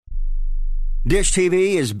Dish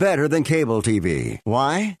TV is better than cable TV.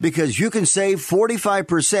 Why? Because you can save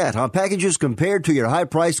 45% on packages compared to your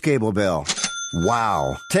high-priced cable bill.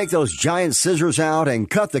 Wow. Take those giant scissors out and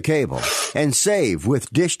cut the cable and save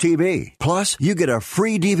with Dish TV. Plus, you get a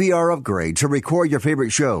free DVR upgrade to record your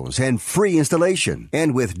favorite shows and free installation.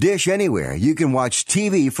 And with Dish Anywhere, you can watch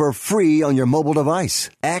TV for free on your mobile device.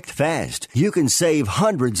 Act fast. You can save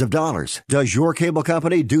hundreds of dollars. Does your cable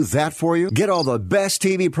company do that for you? Get all the best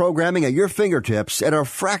TV programming at your fingertips at a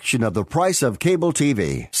fraction of the price of cable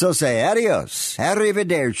TV. So say adios,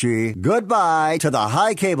 arrivederci, goodbye to the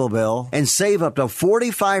high cable bill and save up to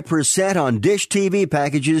 45% on Dish TV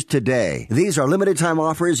packages today. These are limited time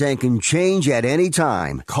offers and can change at any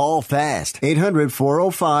time. Call fast.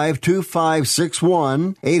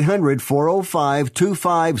 800-405-2561.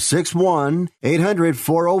 800-405-2561.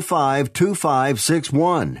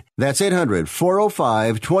 800-405-2561. That's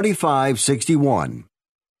 800-405-2561.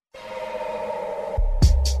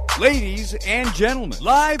 Ladies and gentlemen,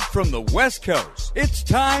 live from the West Coast, it's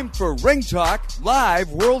time for Ring Talk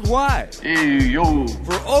Live Worldwide. Hey, yo.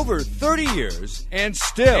 For over 30 years, and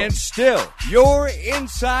still, your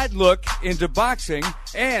inside look into boxing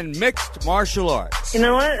and mixed martial arts. You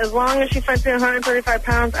know what? As long as she fights at 135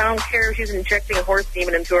 pounds, I don't care if she's injecting a horse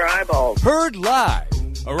demon into her eyeballs. Heard live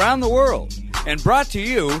around the world and brought to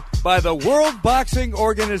you by the World Boxing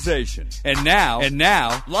Organization. And now,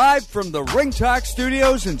 live from the Ring Talk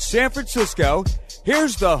Studios in San Francisco,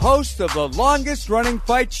 here's the host of the longest-running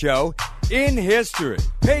fight show in history,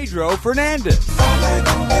 Pedro Fernandez.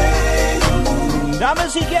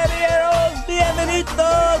 Damas y caballeros,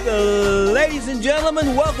 bienvenidos. Ladies and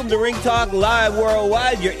gentlemen, welcome to Ring Talk Live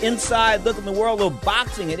Worldwide, your inside look in the world of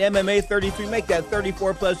boxing at MMA 33. Make that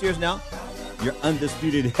 34-plus years now. Your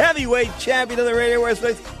undisputed heavyweight champion of the radio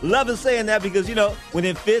workspace. Love saying that because, you know, when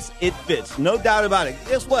it fits, it fits. No doubt about it.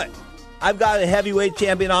 Guess what? I've got a heavyweight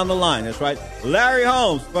champion on the line. That's right. Larry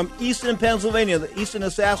Holmes from Easton, Pennsylvania. The Easton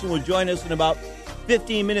Assassin will join us in about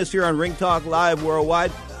 15 minutes here on Ring Talk Live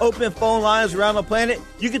Worldwide. Open phone lines around the planet.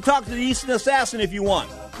 You can talk to the Easton Assassin if you want.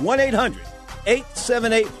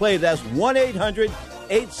 1-800-878-PLAY. That's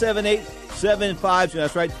 1-800-878-75.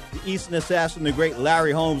 That's right. The Easton Assassin, the great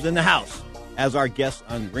Larry Holmes in the house as our guest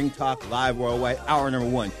on Ring Talk Live Worldwide, hour number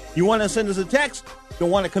one. You want to send us a text?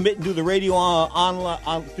 Don't want to commit and do the radio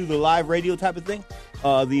on through the live radio type of thing?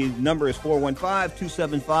 The number is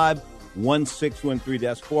 415-275-1613.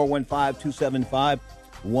 That's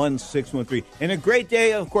 415-275-1613. And a great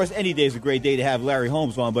day, of course, any day is a great day to have Larry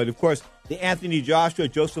Holmes on. But, of course, the Anthony Joshua,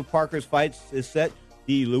 Joseph Parker's fight is set.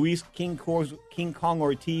 The Luis King Kong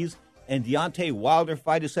Ortiz and Deontay Wilder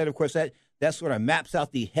fight is set. Of course, that sort of maps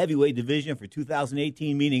out the heavyweight division for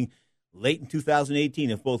 2018, meaning late in 2018,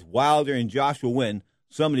 if both Wilder and Joshua win,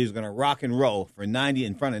 somebody's going to rock and roll for 90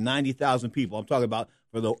 in front of 90,000 people. I'm talking about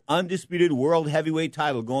for the undisputed world heavyweight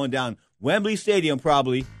title going down Wembley Stadium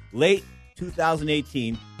probably late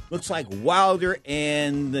 2018. Looks like Wilder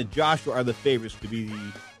and Joshua are the favorites to be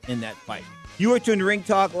in that fight. You are tuned to Ring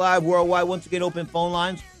Talk Live Worldwide. Once again, open phone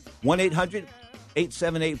lines,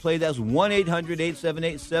 1-800-878-PLAY. That's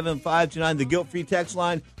 1-800-878-7529. The guilt-free text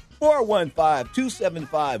line,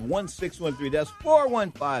 415-275-1613. That's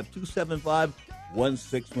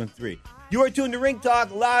 415-275-1613. You are tuned to Ring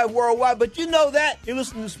Talk Live Worldwide, but you know that. You're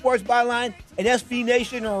listening to Sports Byline and SB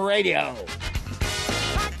Nation Radio.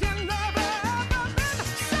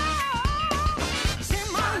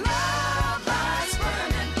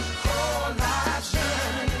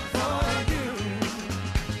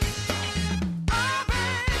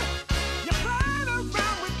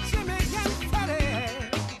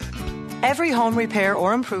 Every home repair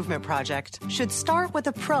or improvement project should start with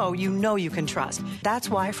a pro you know you can trust. That's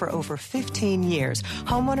why for over 15 years,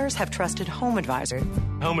 homeowners have trusted Home Advisor.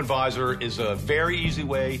 Home Advisor is a very easy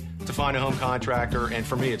way to find a home contractor, and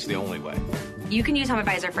for me, it's the only way. You can use Home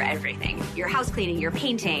Advisor for everything. Your house cleaning, your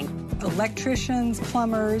painting. Electricians,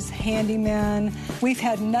 plumbers, handymen. We've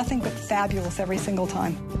had nothing but fabulous every single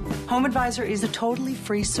time. Home Advisor is a totally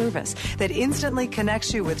free service that instantly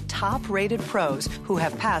connects you with top-rated pros who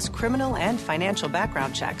have passed criminal and financial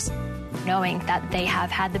background checks. Knowing that they have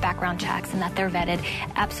had the background checks and that they're vetted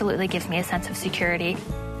absolutely gives me a sense of security.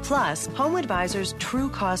 Plus, Home Advisor's True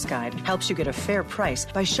Cost Guide helps you get a fair price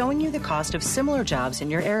by showing you the cost of similar jobs in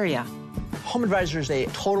your area. Home Advisor is a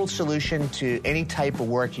total solution to any type of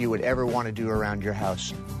work you would ever want to do around your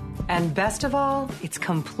house. And best of all, it's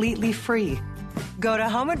completely free. Go to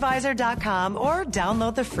HomeAdvisor.com or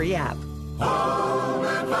download the free app. Home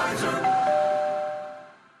Advisor.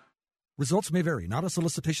 Results may vary, not a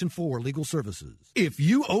solicitation for legal services. If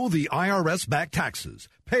you owe the IRS back taxes,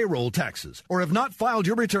 payroll taxes, or have not filed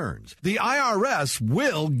your returns, the IRS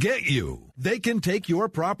will get you. They can take your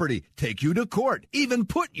property, take you to court, even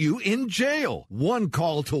put you in jail. One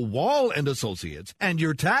call to Wall and Associates, and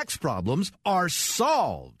your tax problems are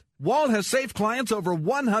solved. Wall has saved clients over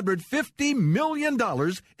 $150 million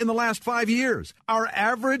in the last 5 years. Our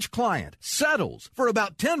average client settles for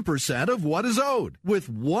about 10% of what is owed. With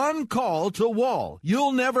one call to Wall,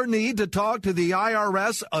 you'll never need to talk to the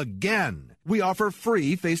IRS again. We offer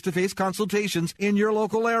free face-to-face consultations in your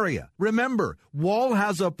local area. Remember, Wall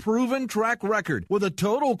has a proven track record with a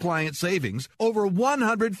total client savings over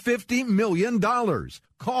 $150 million.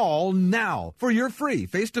 Call now for your free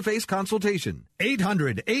face-to-face consultation.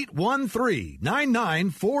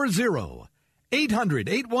 800-813-9940.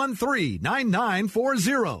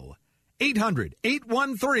 800-813-9940.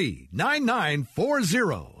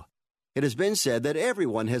 800-813-9940. It has been said that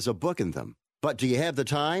everyone has a book in them. But do you have the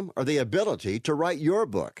time or the ability to write your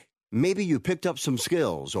book? Maybe you picked up some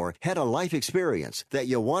skills or had a life experience that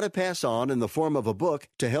you want to pass on in the form of a book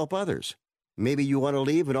to help others. Maybe you want to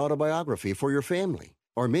leave an autobiography for your family.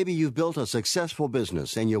 Or maybe you've built a successful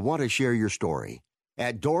business and you want to share your story.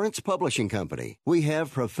 At Dorrance Publishing Company, we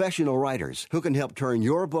have professional writers who can help turn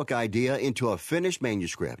your book idea into a finished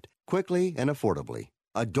manuscript quickly and affordably.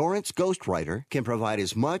 A Dorrance ghostwriter can provide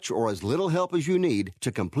as much or as little help as you need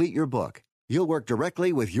to complete your book. You'll work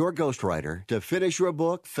directly with your ghostwriter to finish your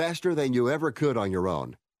book faster than you ever could on your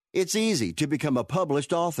own. It's easy to become a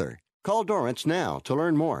published author. Call Dorrance now to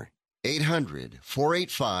learn more.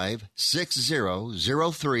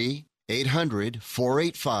 800-485-6003.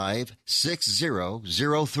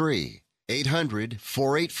 800-485-6003.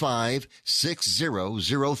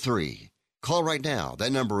 800-485-6003. Call right now.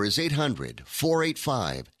 That number is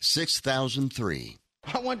 800-485-6003.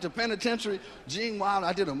 I went to penitentiary. Gene Wilder,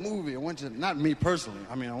 I did a movie. I went to, not me personally.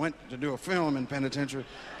 I went to do a film in penitentiary.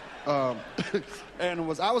 And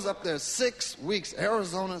I was up there 6 weeks,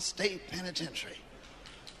 Arizona State Penitentiary.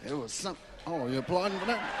 It was something. Oh, you're applauding for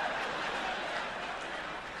that?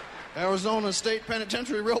 Arizona State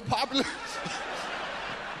Penitentiary, real popular.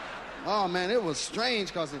 Oh, man, it was strange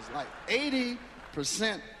because it's like 80%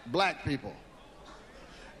 black people.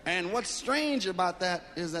 And what's strange about that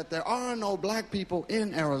is that there are no black people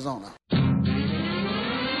in Arizona.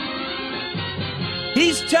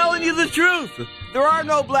 He's telling you the truth. There are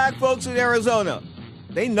no black folks in Arizona.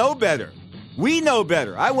 They know better. We know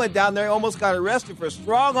better. I went down there and almost got arrested for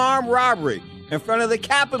strong-arm robbery in front of the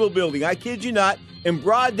Capitol building. I kid you not, in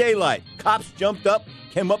broad daylight. Cops jumped up,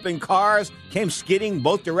 came up in cars, came skidding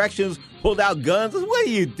both directions, pulled out guns. What are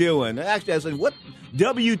you doing? Actually, I said, what?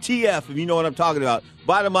 WTF, if you know what I'm talking about.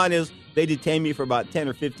 Bottom line is, they detained me for about 10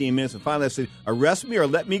 or 15 minutes, and finally I said, arrest me or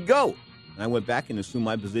let me go. And I went back and assumed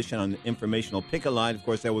my position on the informational picket line. Of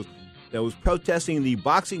course, that was protesting the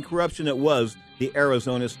boxing corruption that was the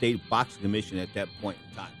Arizona State Boxing Commission at that point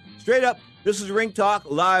in time. Straight up, this is Ringtalk,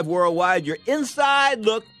 live worldwide, your inside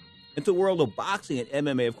look into the world of boxing and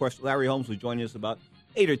MMA. Of course, Larry Holmes will join us about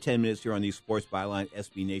 8 or 10 minutes here on the Sports Byline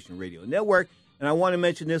SB Nation Radio Network. And I want to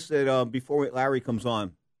mention this, that before Larry comes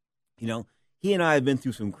on, you know, he and I have been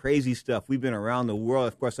through some crazy stuff. We've been around the world.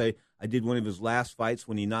 Of course, I did one of his last fights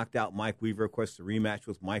when he knocked out Mike Weaver. Of course, the rematch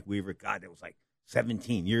with Mike Weaver. God, that was like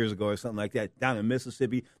 17 years ago or something like that, down in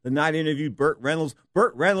Mississippi. The night I interviewed Burt Reynolds.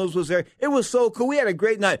 Burt Reynolds was there. It was so cool. We had a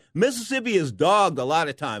great night. Mississippi is dogged a lot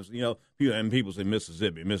of times. You know, people say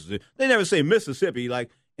Mississippi. They never say Mississippi like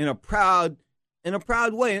in a proud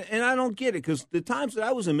way. And I don't get it, because the times that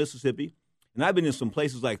I was in Mississippi, and I've been in some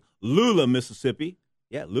places like Lula, Mississippi.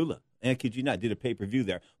 Yeah, Lula. And kid you not, did a pay-per-view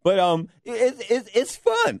there. But it's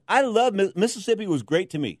fun. I love Mississippi. Was great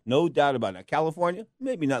to me. No doubt about it. California,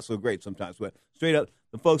 maybe not so great sometimes. But straight up,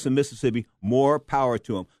 the folks in Mississippi, more power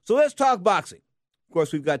to them. So let's talk boxing. Of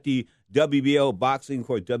course, we've got the WBO Boxing. Of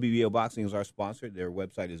course, WBO Boxing is our sponsor. Their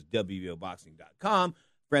website is WBOboxing.com.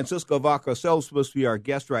 Francisco Vaccarcel is supposed to be our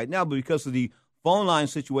guest right now, but because of the phone line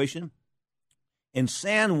situation in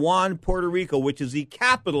San Juan, Puerto Rico, which is the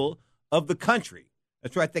capital of the country.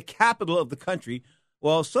 That's right, the capital of the country.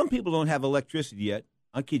 Well, some people don't have electricity yet.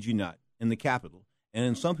 I kid you not, in the capital.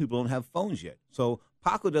 And some people don't have phones yet. So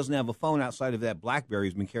Paco doesn't have a phone outside of that BlackBerry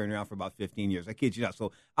he's been carrying around for about 15 years. I kid you not.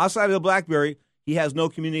 So outside of the BlackBerry, he has no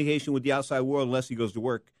communication with the outside world unless he goes to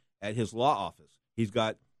work at his law office. He's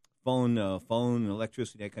got phone,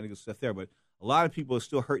 electricity, that kind of good stuff there. But a lot of people are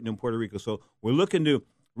still hurting in Puerto Rico. So we're looking to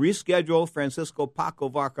reschedule Francisco Paco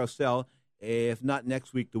Vaccarcel, if not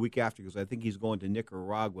next week, the week after, because I think he's going to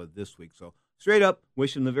Nicaragua this week. So straight up,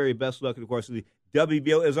 wish him the very best luck. And, of course, the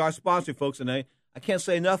WBO is our sponsor, folks, and I can't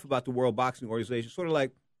say enough about the World Boxing Organization, sort of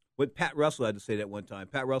like what Pat Russell had to say that one time.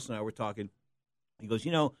 Pat Russell and I were talking. He goes,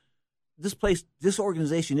 this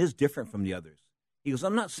organization is different from the others. He goes,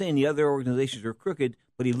 I'm not saying the other organizations are crooked,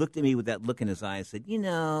 but he looked at me with that look in his eye and said,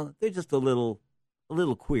 they're just a little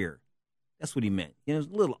queer. That's what he meant. It's a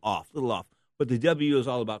little off. But the WBO is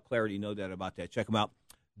all about clarity, no doubt about that. Check them out.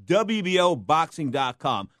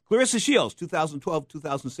 WBOboxing.com. Clarissa Shields,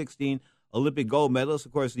 2012-2016 Olympic gold medalist.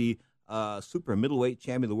 Of course, the super middleweight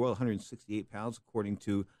champion of the world, 168 pounds, according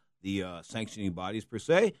to the sanctioning bodies per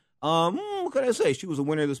se. What can I say? She was a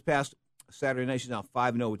winner this past Saturday night. She's now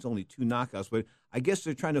 5-0. It's only 2 knockouts. But I guess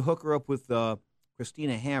they're trying to hook her up with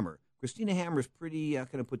Christina Hammer. Christina Hammer is pretty, how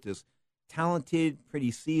can I put this, talented,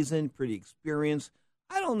 pretty seasoned, pretty experienced.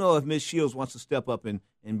 I don't know if Ms. Shields wants to step up and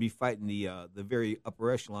be fighting the very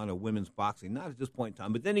upper echelon of women's boxing. Not at this point in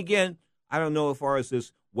time. But then again, I don't know as far as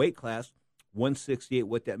this weight class, 168,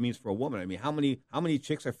 what that means for a woman. I mean, how many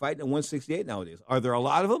chicks are fighting at 168 nowadays? Are there a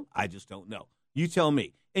lot of them? I just don't know. You tell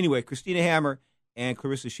me. Anyway, Christina Hammer and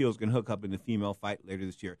Clarissa Shields going to hook up in the female fight later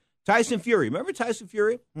this year. Tyson Fury. Remember Tyson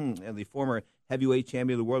Fury? And the former heavyweight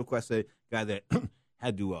champion of the world. Of course, the guy that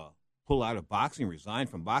had to pull out of boxing, resign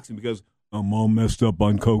from boxing because I'm all messed up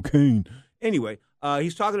on cocaine. Anyway,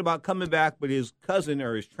 he's talking about coming back, but his cousin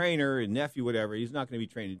or his trainer and nephew, whatever, he's not going to be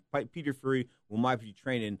training. Peter Fury might be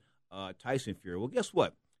training Tyson Fury. Well, guess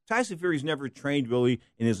what? Tyson Fury's never trained really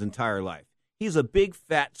in his entire life. He's a big,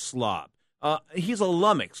 fat slob. He's a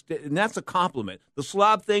lummox, and that's a compliment. The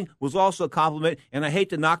slob thing was also a compliment, and I hate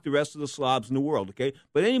to knock the rest of the slobs in the world, okay?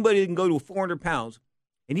 But anybody that can go to 400 pounds,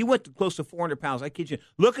 and he went to close to 400 pounds, I kid you.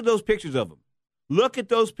 Look at those pictures of him. Look at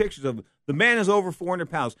those pictures of him. The man is over 400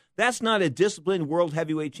 pounds. That's not a disciplined world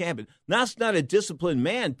heavyweight champion. That's not a disciplined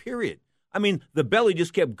man, period. I mean, the belly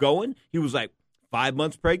just kept going. He was like 5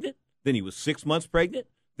 months pregnant. Then he was 6 months pregnant.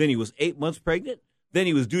 Then he was 8 months pregnant. Then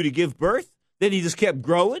he was due to give birth. Then he just kept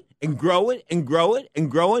growing and growing and growing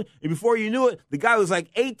and growing. And before you knew it, the guy was like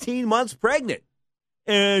 18 months pregnant.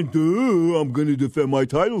 And I'm going to defend my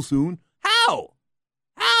title soon. How?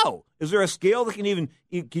 Is there a scale that can even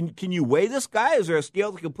can you weigh this guy? Is there a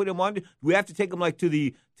scale that can put him on? Do we have to take him like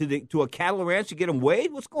to a cattle ranch to get him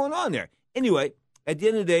weighed? What's going on there? Anyway, at the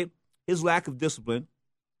end of the day, his lack of discipline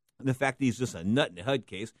and the fact that he's just a nut in the head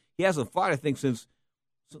case. He hasn't fought, I think, since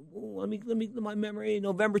let me my memory,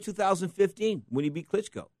 November 2015 when he beat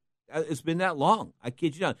Klitschko. It's been that long. I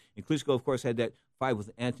kid you not. And Klitschko, of course, had that fight with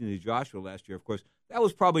Anthony Joshua last year. Of course, that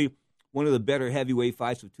was probably one of the better heavyweight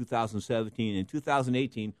fights of 2017. In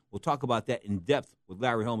 2018, we'll talk about that in depth with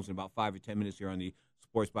Larry Holmes in about 5 or 10 minutes here on the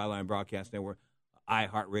Sports Byline Broadcast Network,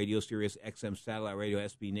 iHeartRadio, Sirius XM Satellite Radio,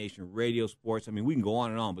 SB Nation, Radio Sports. I mean, we can go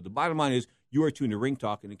on and on. But the bottom line is you are tuned to Ring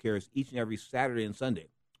Talk, and it carries each and every Saturday and Sunday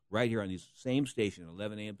right here on the same station,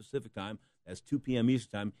 11 a.m. Pacific time. That's 2 p.m.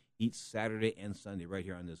 Eastern time, each Saturday and Sunday right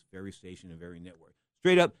here on this very station and very network.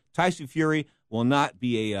 Straight up, Tyson Fury will not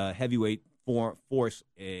be a heavyweight force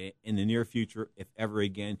in the near future, if ever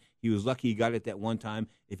again. He was lucky he got it that one time.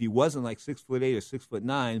 If he wasn't like 6'8" or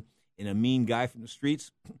 6'9" and a mean guy from the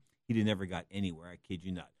streets, he'd have never got anywhere. I kid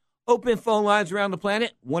you not. Open phone lines around the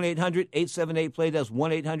planet, 1-800-878-PLAY. That's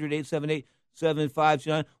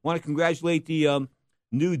 1-800-878-7529. Want to congratulate the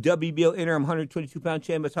new WBO interim 122-pound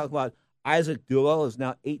champion. Talk about Isaac Duell is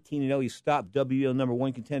now 18-0. He stopped WBO number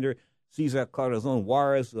 1 contender Cesar Corazon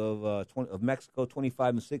Juarez of Mexico,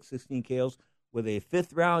 25-6, 16 KOs, with a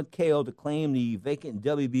fifth-round KO to claim the vacant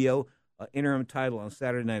WBO interim title on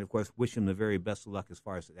Saturday night. Of course, wish him the very best of luck as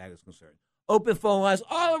far as that is concerned. Open phone lines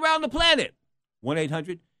all around the planet.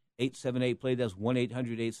 1-800-878-PLAY. That's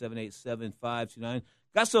 1-800-878-7529.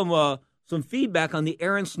 Got some feedback on the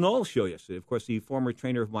Aaron Snow show yesterday. Of course, the former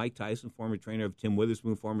trainer of Mike Tyson, former trainer of Tim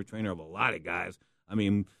Witherspoon, former trainer of a lot of guys. I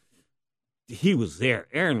mean, he was there.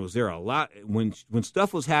 Aaron was there a lot when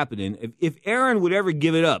stuff was happening. If Aaron would ever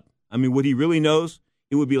give it up, I mean, what he really knows,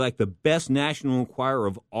 it would be like the best National Enquirer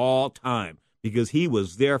of all time, because he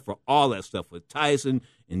was there for all that stuff with Tyson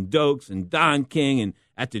and Dokes and Don King and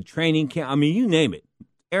at the training camp. I mean, you name it.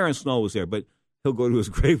 Aaron Snow was there, but he'll go to his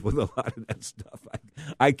grave with a lot of that stuff.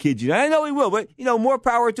 I kid you. I know he will, but, more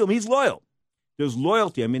power to him. He's loyal. There's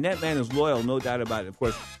loyalty. I mean, that man is loyal, no doubt about it. Of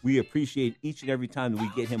course, we appreciate each and every time that we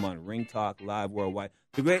get him on Ring Talk Live Worldwide.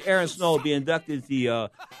 The great Aaron Snow will be inducted into the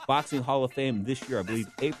Boxing Hall of Fame this year, I believe,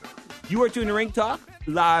 April. You are tuned to Ring Talk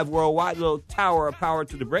Live Worldwide, little tower of power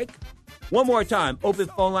to the break. One more time, open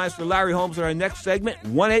phone lines for Larry Holmes in our next segment,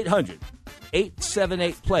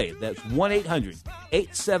 1-800-878-PLAY. That's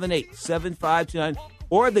 1-800-878-7529.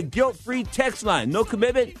 Or the guilt-free text line. No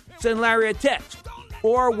commitment, send Larry a text.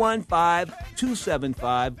 415-2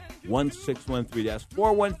 415-275-1613. That's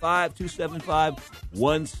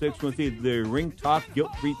 415-275-1613. The Ring Talk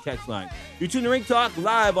guilt-free text line. You tune to Ring Talk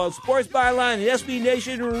live on Sports Byline and SB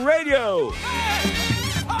Nation Radio.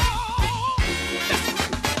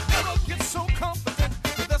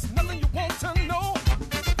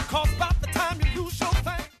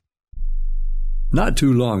 Not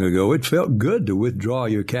too long ago, it felt good to withdraw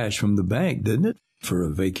your cash from the bank, didn't it? For a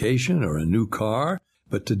vacation or a new car.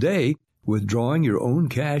 But today, withdrawing your own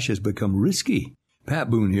cash has become risky. Pat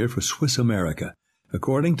Boone here for Swiss America.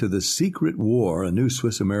 According to The Secret War, a new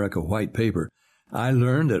Swiss America white paper, I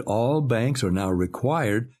learned that all banks are now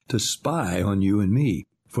required to spy on you and me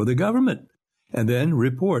for the government, and then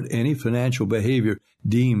report any financial behavior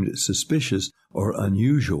deemed suspicious or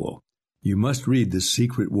unusual. You must read The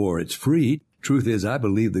Secret War. It's free. Truth is, I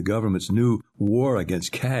believe the government's new war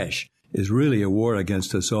against cash is really a war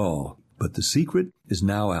against us all. But the secret is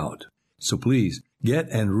now out. So please, get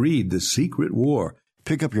and read The Secret War.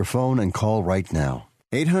 Pick up your phone and call right now.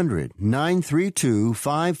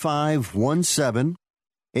 800-932-5517.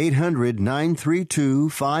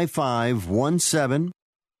 800-932-5517.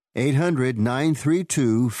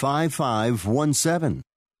 800-932-5517.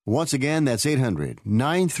 Once again, that's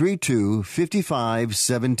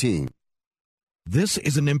 800-932-5517. This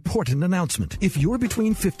is an important announcement. If you're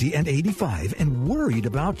between 50 and 85 and worried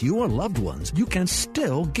about your loved ones, you can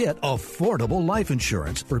still get affordable life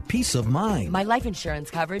insurance for peace of mind. My life insurance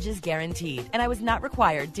coverage is guaranteed, and I was not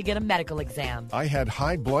required to get a medical exam. I had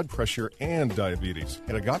high blood pressure and diabetes,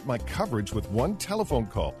 and I got my coverage with one telephone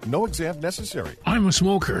call. No exam necessary. I'm a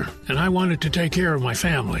smoker, and I wanted to take care of my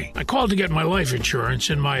family. I called to get my life insurance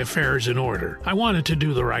and my affairs in order. I wanted to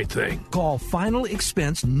do the right thing. Call Final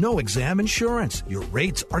Expense No Exam Insurance. Your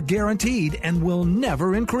rates are guaranteed and will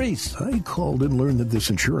never increase. I called and learned that this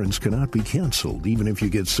insurance cannot be canceled, even if you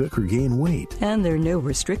get sick or gain weight. And there are no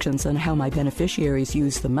restrictions on how my beneficiaries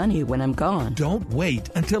use the money when I'm gone. Don't wait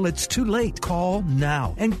until it's too late. Call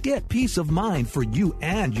now and get peace of mind for you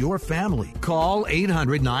and your family. Call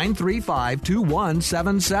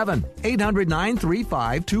 800-935-2177.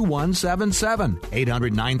 800-935-2177.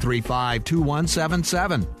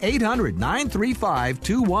 800-935-2177.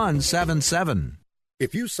 800-935-2177.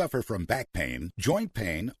 If you suffer from back pain, joint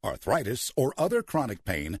pain, arthritis, or other chronic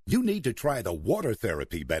pain, you need to try the water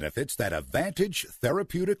therapy benefits that a Vantage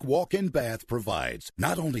Therapeutic Walk-In Bath provides.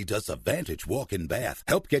 Not only does a Vantage Walk-In Bath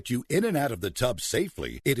help get you in and out of the tub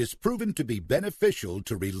safely, it is proven to be beneficial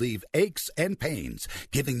to relieve aches and pains,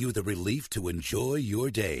 giving you the relief to enjoy your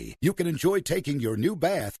day. You can enjoy taking your new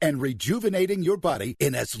bath and rejuvenating your body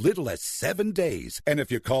in as little as 7 days. And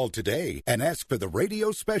if you call today and ask for the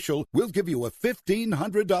radio special, we'll give you a $1,500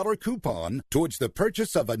 coupon towards the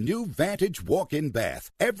purchase of a new Vantage walk-in bath.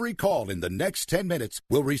 Every call in the next 10 minutes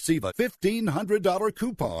will receive a $1,500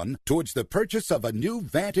 coupon towards the purchase of a new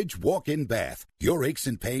Vantage walk-in bath. Your aches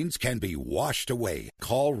and pains can be washed away.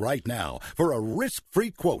 Call right now for a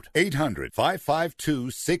risk-free quote.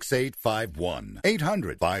 800-552-6851.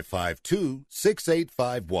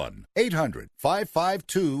 800-552-6851.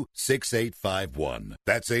 800-552-6851.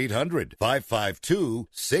 That's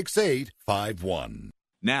 800-552-6851.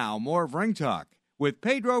 Now, more of Ring Talk with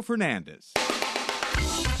Pedro Fernandez.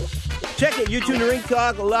 Check it. You're tuned to Ring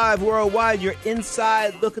Talk live worldwide. You're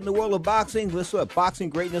inside looking at the world of boxing. Listen to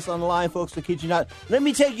boxing greatness on the line, folks. To kid you not. Let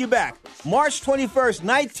me take you back. March 21st,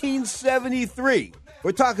 1973.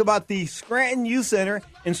 We're talking about the Scranton Youth Center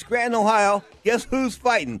in Scranton, Ohio. Guess who's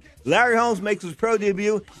fighting? Larry Holmes makes his pro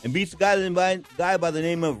debut and beats a guy by the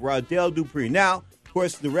name of Rodell Dupree. Now, of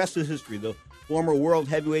course, the rest is history. The former world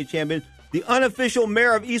heavyweight champion, the unofficial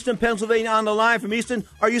mayor of Easton, Pennsylvania, on the line from Easton.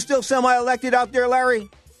 Are you still semi-elected out there,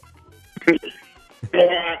 Larry? I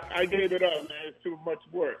gave it up, man. It's too much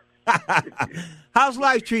work. How's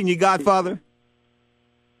life treating you, Godfather?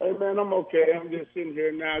 Hey, man, I'm okay. I'm just sitting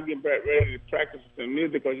here now getting back ready to practice some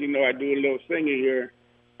music because, you know, I do a little singing here,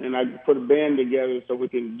 and I put a band together so we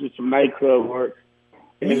can do some nightclub work.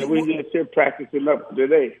 And we just here practicing up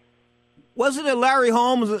today. Wasn't it Larry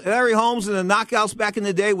Holmes and the Knockouts back in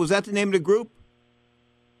the day? Was that the name of the group?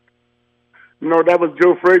 No, that was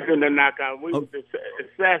Joe Frazier and the Knockout. We were the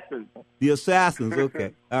Assassins. The Assassins,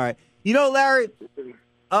 okay. All right. You know, Larry,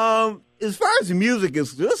 as far as the music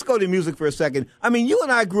is, let's go to music for a second. I mean, you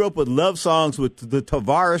and I grew up with love songs with the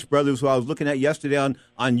Tavares brothers, who I was looking at yesterday on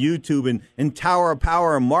YouTube, and Tower of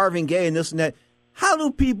Power and Marvin Gaye and this and that. How do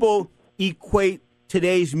people equate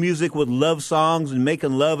today's music with love songs and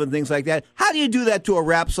making love and things like that? How do you do that to a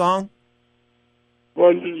rap song?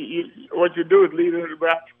 Well, what you do is leave the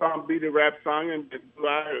rap song be the rap song, and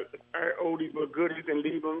our oldies or goodies and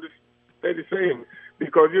leave them to stay the same.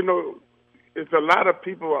 Because, you know, it's a lot of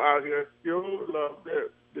people out here still love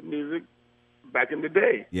the music back in the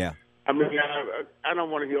day. Yeah. I mean, I don't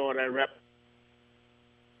want to hear all that rap.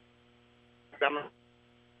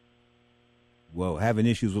 Whoa, having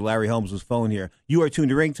issues with Larry Holmes' phone here. You are tuned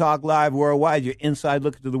to Ring Talk Live Worldwide, your inside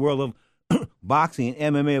look into the world of boxing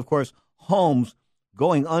and MMA. Of course, Holmes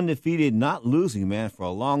going undefeated, not losing, man, for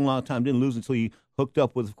a long, long time. Didn't lose until he hooked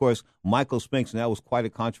up with, of course, Michael Spinks, and that was quite a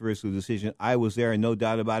controversial decision. I was there, and no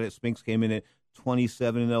doubt about it. Spinks came in at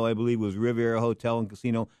 27-0, I believe. It was Riviera Hotel and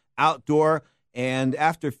Casino outdoor. And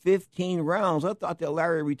after 15 rounds, I thought that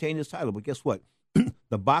Larry retained his title. But guess what?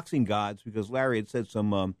 The boxing gods, because Larry had said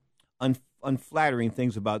some unflattering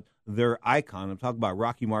things about their icon. I'm talking about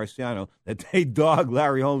Rocky Marciano, that they dogged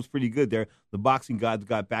Larry Holmes pretty good there. The boxing gods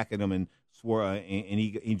got back at him and swore, and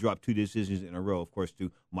he dropped 2 decisions in a row, of course,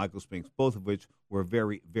 to Michael Spinks, both of which were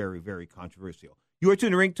very, very, very controversial. You are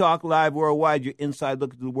tuned to Ring Talk Live Worldwide, your inside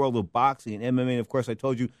look into the world of boxing and MMA. And, of course, I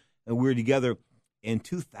told you we were together in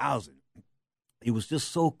 2000. It was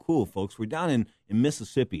just so cool, folks. We're down in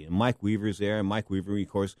Mississippi, and Mike Weaver's there. And Mike Weaver, of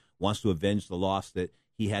course, wants to avenge the loss that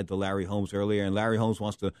he had to Larry Holmes earlier. And Larry Holmes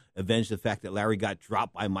wants to avenge the fact that Larry got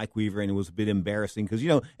dropped by Mike Weaver, and it was a bit embarrassing because,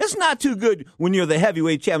 it's not too good when you're the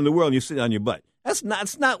heavyweight champion of the world and you're sitting on your butt. It's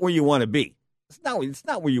not where you want to be. It's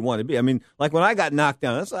not where you want to be. I mean, like when I got knocked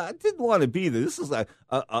down, I didn't want to be there. This is a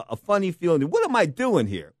funny feeling. What am I doing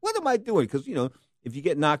here? What am I doing? Because, if you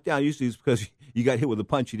get knocked down, usually it's because you got hit with a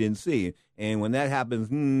punch you didn't see. And when that happens,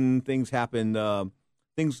 things happen.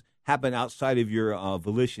 Things happen outside of your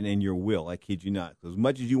volition and your will. I kid you not. As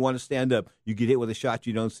much as you want to stand up, you get hit with a shot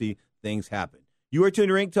you don't see. Things happen. You are tuned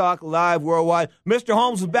to Ring Talk Live Worldwide. Mr.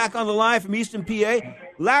 Holmes is back on the line from Easton, PA.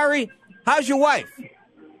 Larry, how's your wife?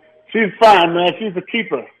 She's fine, man. She's a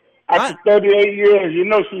keeper. After 38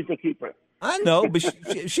 years, she's a keeper. I know, but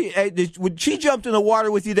she jumped in the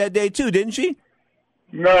water with you that day too, didn't she?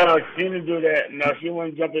 No, she didn't do that. No, she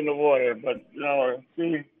wouldn't jump in the water. But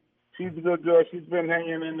she's a good girl. She's been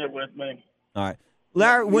hanging in there with me. All right,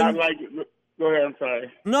 Larry. Go ahead. I'm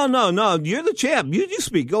sorry. No. You're the champ. You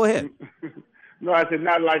speak. Go ahead. No, I said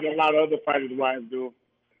not like a lot of other fighters' wives do.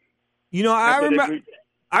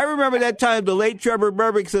 I remember that time the late Trevor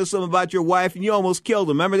Burbick said something about your wife, and you almost killed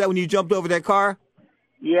him. Remember that when you jumped over that car?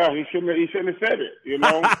 Yeah, he shouldn't have said it. He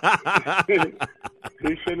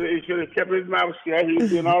should have kept his mouth shut.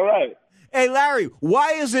 He's doing all right. Hey, Larry,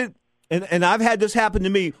 why is it? And I've had this happen to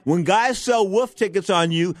me. When guys sell wolf tickets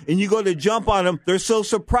on you and you go to jump on them, they're so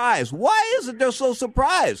surprised. Why is it they're so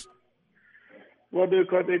surprised? Well,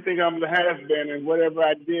 because they think I'm the has-been, and whatever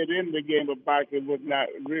I did in the game of boxing was not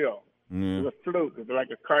real. It was a fluke. It's like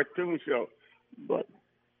a cartoon show. But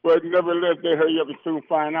nevertheless, they hurry up and soon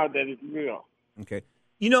find out that it's real. Okay.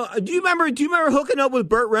 Do you remember hooking up with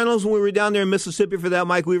Burt Reynolds when we were down there in Mississippi for that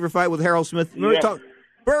Mike Weaver fight with Harold Smith?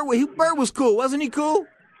 Burt was cool, wasn't he cool?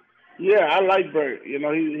 Yeah, I like Burt. He's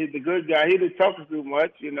a good guy. He didn't talk too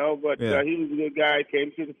much, but he was a good guy. He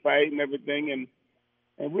came to the fight and everything,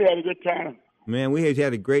 and we had a good time. Man, we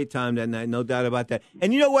had a great time that night, no doubt about that.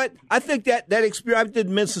 And you know what? I think that experience, I did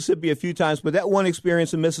Mississippi a few times, but that one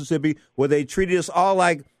experience in Mississippi where they treated us all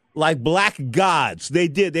like black gods. They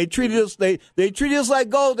did. They treated us like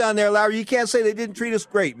gold down there, Larry. You can't say they didn't treat us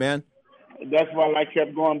great, man. That's why I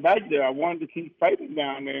kept going back there. I wanted to keep fighting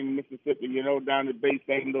down there in Mississippi, down at Bay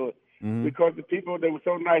St. Louis. Mm-hmm. Because the people, they were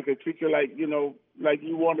so nice. They treat you like you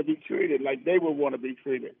want to be treated, like they would want to be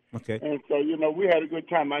treated. Okay. And so, we had a good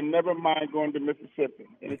time. I never mind going to Mississippi.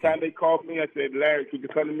 Anytime they called me, I said, Larry, could you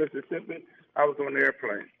come to Mississippi? I was on the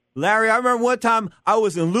airplane. Larry, I remember one time I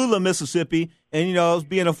was in Lula, Mississippi, and, I was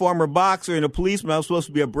being a former boxer and a policeman. I was supposed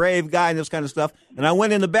to be a brave guy and this kind of stuff. And I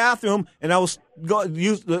went in the bathroom, and I was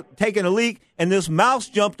taking a leak, and this mouse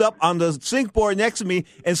jumped up on the sink board next to me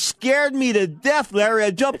and scared me to death, Larry.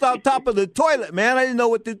 I jumped on top of the toilet, man. I didn't know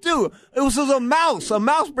what to do. It was just a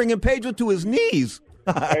mouse bringing Pedro to his knees.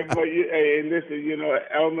 Hey, listen,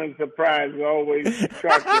 element of surprise always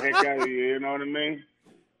shocks the heck out of you, you know what I mean?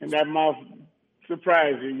 And that mouse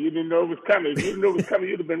surprised you. You didn't know it was coming. If you didn't know it was coming,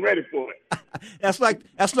 you'd have been ready for it. That's like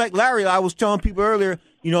Larry. I was telling people earlier,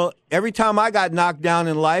 every time I got knocked down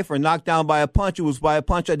in life or knocked down by a punch, it was by a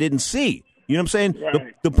punch I didn't see. You know what I'm saying?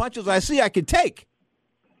 Right. The punches I see, I can take.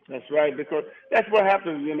 That's right, because that's what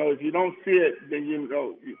happens. If you don't see it, then you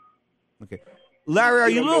know. Okay, Larry, are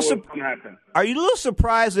you a little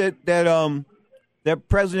surprised that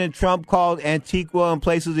President Trump called Antigua and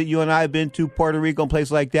places that you and I have been to, Puerto Rico and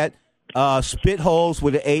places like that, spit holes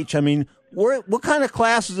with an H? I mean, what kind of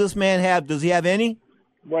class does this man have? Does he have any?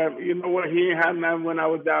 Well, you know what? He ain't had none when I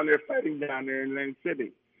was down there fighting down there in Atlantic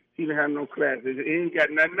City. He didn't have no classes. He ain't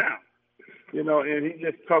got none now. you know, and he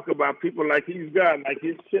just talk about people like he's God, like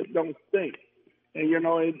his shit don't stink. And, you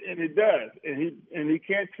know, and it does. And he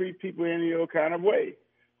can't treat people any other kind of way.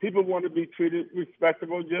 People want to be treated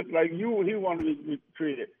respectable just like he wants to be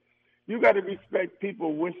treated. You got to respect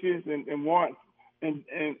people's wishes and wants, and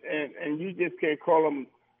you just can't call them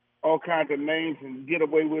all kinds of names and get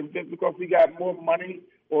away with it just because he got more money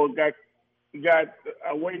or got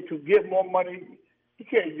a way to get more money. You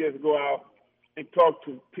can't just go out and talk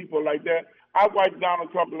to people like that. I watched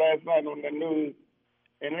Donald Trump last night on the news,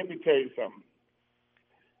 and let me tell you something.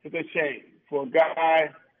 It's a shame for a guy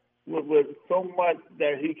with so much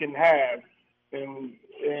that he can have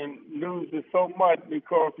and loses so much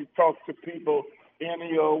because he talks to people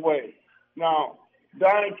any old way. Now,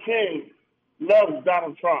 Don King loves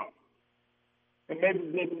Donald Trump. And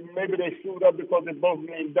maybe they screwed up because they both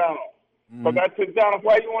named Donald. Mm-hmm. But I said, Donald,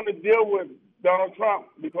 why you want to deal with Donald Trump?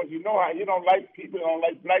 Because you know how you don't like people, you don't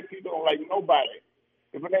like black people, don't like nobody.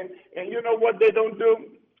 And you know what they don't do?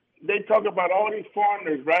 They talk about all these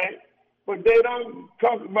foreigners, right? But they don't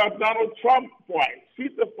talk about Donald Trump's wife.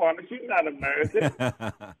 She's a foreigner. She's not American.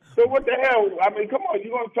 So what the hell? I mean, come on.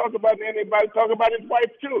 You want to talk about anybody? Talk about his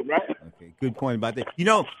wife too, right? Okay, good point about that. You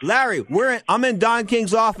know, Larry, I'm in Don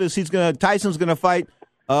King's office. Tyson's gonna fight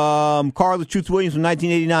Carl the Truth Williams in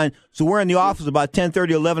 1989. So we're in the office about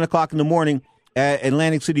 10:30, 11 o'clock in the morning at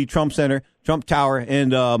Atlantic City Trump Center, Trump Tower,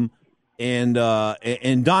 and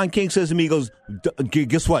Don King says to me, he goes,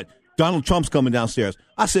 guess what? Donald Trump's coming downstairs.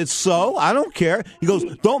 I said, so? I don't care. He goes,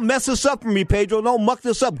 don't mess this up for me, Pedro. Don't muck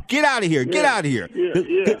this up. Get out of here. Get out of here.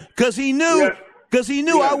 Because he knew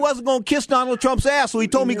I wasn't going to kiss Donald Trump's ass, so he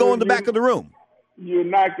told me go in the back of the room. You're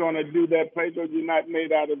not going to do that, Pedro. You're not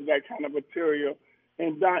made out of that kind of material.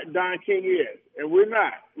 And Don King is. And we're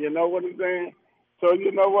not. You know what I'm saying? So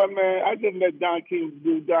you know what, man? I just let Don King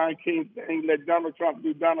do Don King thing, let Donald Trump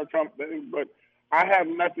do Donald Trump thing, but I have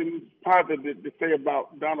nothing positive to say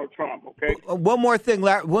about Donald Trump, okay? One more thing,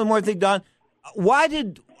 Larry. One more thing, Don. Why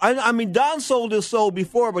did I mean, Don sold his soul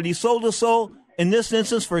before, but he sold his soul in this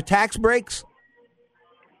instance for tax breaks?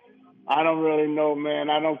 I don't really know, man.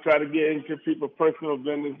 I don't try to get into people's personal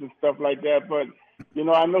business and stuff like that, but, you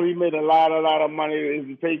know, I know he made a lot of money. Is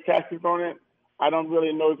he paid taxes on it? I don't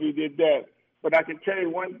really know if he did that. But I can tell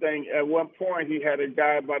you one thing. At one point, he had a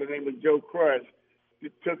guy by the name of Joe Crush. He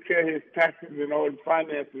took care of his taxes and all his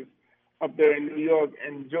finances up there in New York,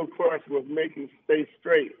 and Joe Crush was making stay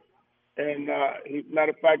straight. And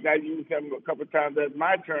matter of fact, I used him a couple of times as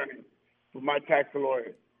my attorney for my tax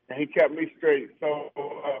lawyer, and he kept me straight. So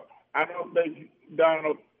I don't think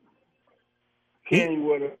Donald King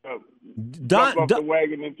would have jumped off the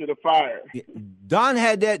wagon into the fire. Don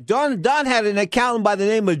had that. Don had an accountant by the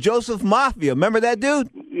name of Joseph Mafia. Remember that dude?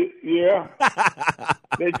 Yeah.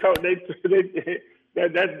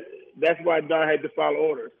 That's why Don had to follow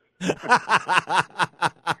orders.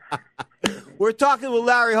 We're talking with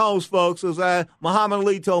Larry Holmes, folks. As Muhammad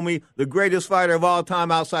Ali told me, the greatest fighter of all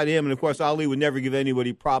time outside of him. And, of course, Ali would never give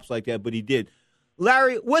anybody props like that, but he did.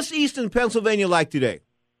 Larry, what's Eastern Pennsylvania like today?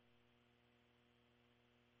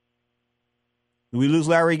 Did we lose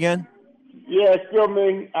Larry again? Yeah, it's still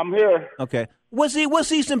me. I'm here. Okay.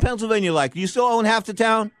 What's Eastern Pennsylvania like? Do you still own half the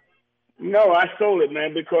town? No, I sold it,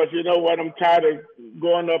 man, because you know what? I'm tired of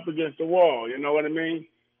going up against the wall. You know what I mean?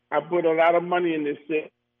 I put a lot of money in this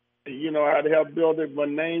city. You know, how to help build it, but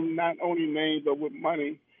not only names, but with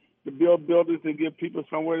money to build buildings and give people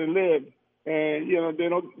somewhere to live. And you know,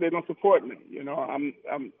 they don't support me. You know, I'm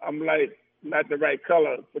like not the right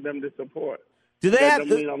color for them to support. Do they that have?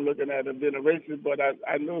 Don't mean I'm looking at a generation, but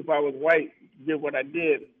I knew if I was white, did what I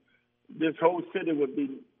did, this whole city would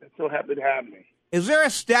be so happy to have me. Is there a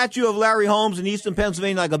statue of Larry Holmes in Eastern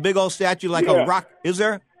Pennsylvania, like a big old statue, like a rock? Is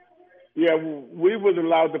there? Yeah, we was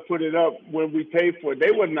allowed to put it up when we paid for it.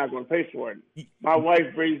 They were not going to pay for it. My wife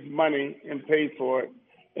raised money and paid for it,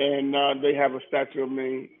 and they have a statue of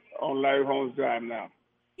me on Larry Holmes Drive now.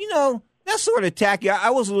 You know, that's sort of tacky. I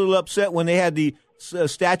was a little upset when they had the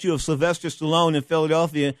statue of Sylvester Stallone in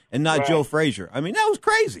Philadelphia and not Joe Frazier. I mean, that was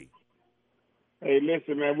crazy. Hey,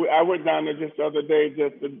 listen, man, I went down there just the other day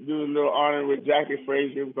just to do a little honor with Jackie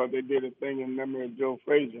Frazier because they did a thing in memory of Joe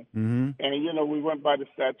Frazier. Mm-hmm. And, you know, we went by the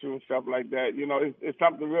statue and stuff like that. You know, it's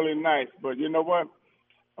something really nice. But you know what?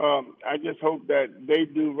 I just hope that they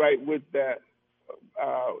do right with that,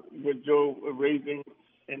 with Joe raising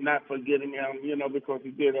and not forgetting him, you know, because he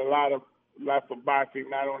did a lot for boxing,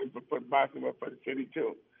 not only for boxing, but for the city,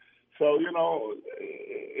 too. So, you know,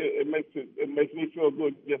 it makes me feel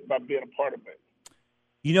good just by being a part of it.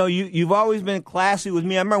 You know, you've always been classy with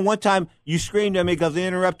me. I remember one time you screamed at me because I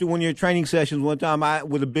interrupted one of your training sessions one time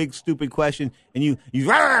with a big, stupid question, and you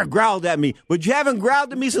growled at me. But you haven't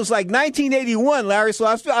growled at me since like 1981, Larry, so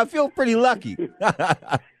I feel pretty lucky. Yeah,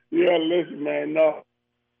 listen, man, no.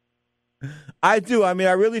 I do. I mean,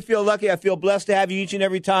 I really feel lucky. I feel blessed to have you each and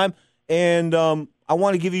every time, and I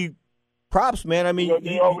want to give you props, man. I mean,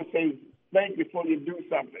 you always say thank before you do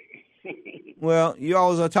something. Well, you're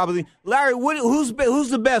always on top of the Larry. Who's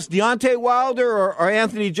the best, Deontay Wilder or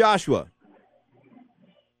Anthony Joshua?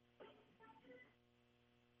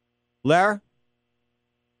 Larry,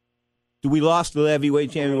 we lost the heavyweight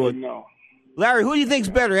champion? No. Larry, who do you think's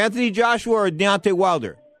better, Anthony Joshua or Deontay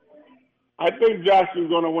Wilder? I think Joshua's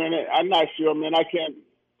going to win it. I'm not sure, man. I can't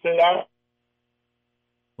say that.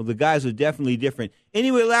 Well, the guys are definitely different.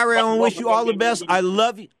 Anyway, Larry, I want to wish you all the best. I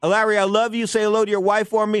love you. Larry, I love you. Say hello to your wife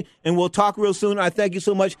for me, and we'll talk real soon. I thank you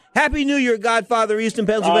so much. Happy New Year, Godfather, Eastern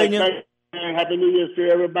Pennsylvania. Happy New Year to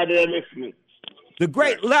everybody that's listening. The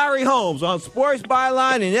great Larry Holmes on Sports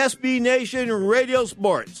Byline and SB Nation Radio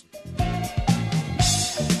Sports.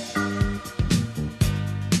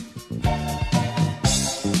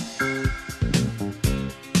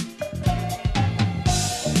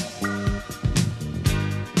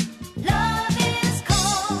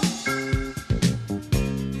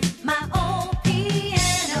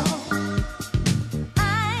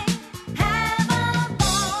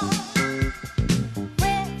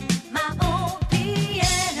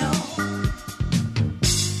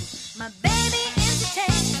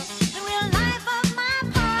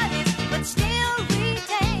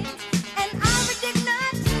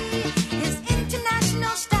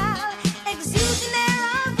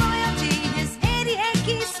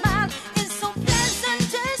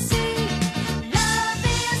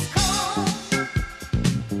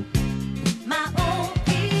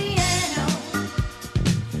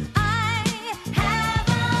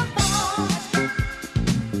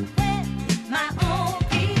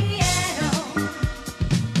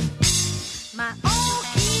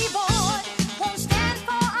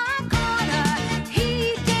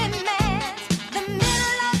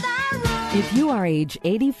 If you are age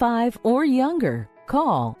 85 or younger,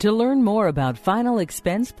 call to learn more about final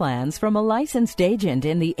expense plans from a licensed agent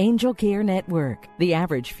in the Angel Care Network. The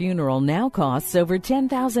average funeral now costs over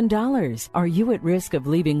 $10,000. Are you at risk of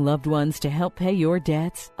leaving loved ones to help pay your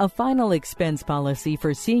debts? A final expense policy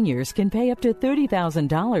for seniors can pay up to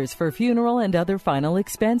 $30,000 for funeral and other final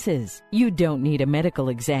expenses. You don't need a medical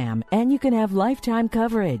exam, and you can have lifetime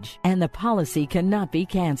coverage, and the policy cannot be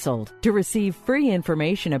canceled. To receive free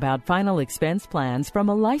information about final expense plans from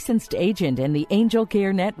a licensed agent in the Angel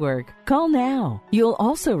Care Network, call now. You'll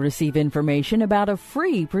also receive information about a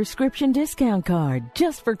free prescription discount card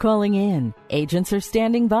just for calling in. Agents are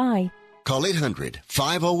standing by. Call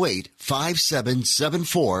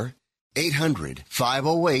 800-508-5774.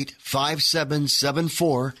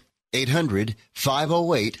 800-508-5774.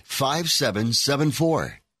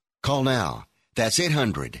 800-508-5774. Call now. That's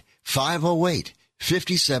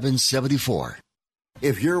 800-508-5774.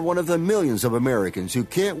 If you're one of the millions of Americans who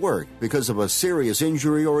can't work because of a serious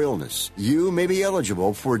injury or illness, you may be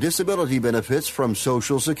eligible for disability benefits from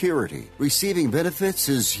Social Security. Receiving benefits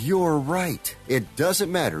is your right. It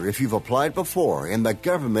doesn't matter if you've applied before and the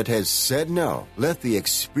government has said no. Let the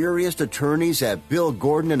experienced attorneys at Bill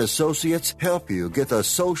Gordon & Associates help you get the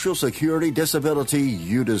Social Security disability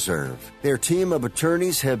you deserve. Their team of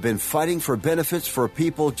attorneys have been fighting for benefits for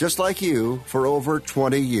people just like you for over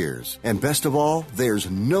 20 years. And best of all, there's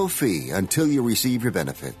no fee until you receive your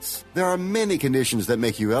benefits. There are many conditions that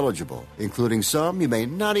make you eligible, including some you may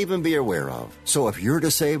not even be aware of. So if you're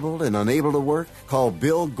disabled and unable to work, call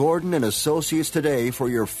Bill Gordon & Associates today for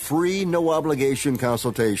your free, no-obligation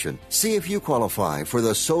consultation. See if you qualify for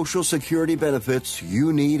the Social Security benefits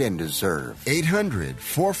you need and deserve.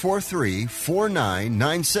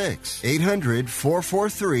 800-443-4996.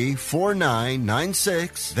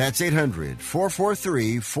 800-443-4996. That's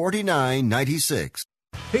 800-443-4996.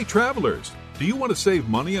 Hey, travelers, do you want to save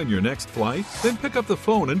money on your next flight? Then pick up the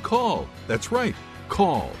phone and call. That's right,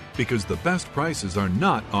 call, because the best prices are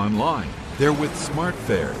not online. They're with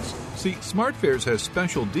SmartFares. See, SmartFares has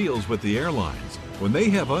special deals with the airlines. When they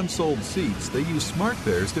have unsold seats, they use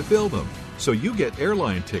SmartFares to fill them. So you get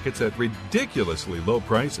airline tickets at ridiculously low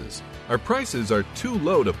prices. Our prices are too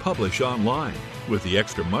low to publish online. With the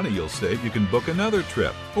extra money you'll save, you can book another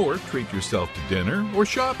trip or treat yourself to dinner or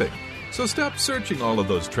shopping. So stop searching all of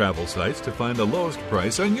those travel sites to find the lowest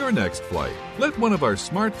price on your next flight. Let one of our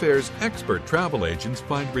SmartFares expert travel agents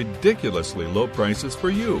find ridiculously low prices for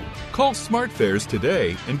you. Call SmartFares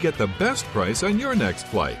today and get the best price on your next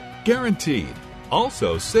flight. Guaranteed.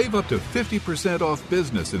 Also, save up to 50% off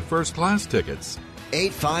business and first class tickets.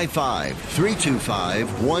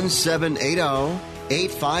 855-325-1780.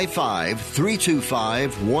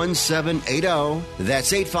 855-325-1780.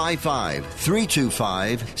 That's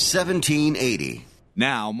 855-325-1780.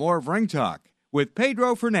 Now, more of Ring Talk with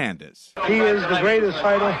Pedro Fernandez. He is the greatest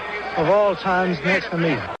fighter of all times next to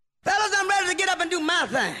me. Fellas, I'm ready to get up and do my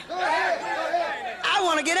thing. I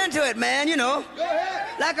want to get into it, man, you know.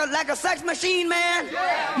 Like a sex machine, man.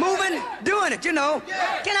 Moving, doing it, you know.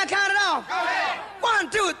 Can I count it off? 1,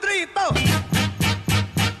 2, 3, 4.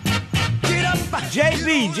 Get up.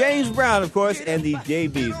 JB, James Brown, of course, and the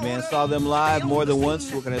JBs, man. Saw them live more than once.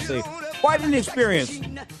 What can I say? Quite an experience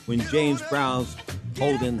when James Brown's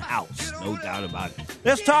holding house, no doubt about it.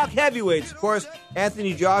 Let's talk heavyweights. Of course,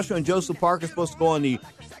 Anthony Joshua and Joseph Parker are supposed to go on the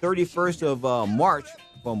 31st of March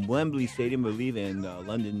from Wembley Stadium, I believe, in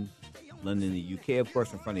London, the UK, of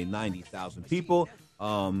course, in front of 90,000 people.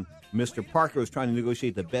 Mr. Parker was trying to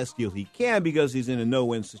negotiate the best deal he can because he's in a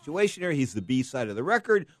no-win situation here. He's the B side of the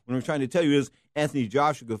record. What I'm trying to tell you is Anthony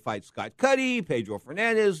Joshua could fight Scott Cuddy, Pedro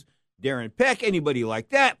Fernandez, Darren Peck, anybody like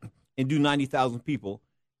that, and do 90,000 people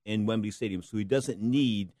in Wembley Stadium. So he doesn't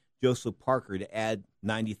need Joseph Parker to add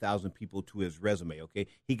 90,000 people to his resume, okay?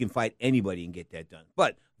 He can fight anybody and get that done.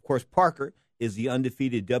 But, of course, Parker is the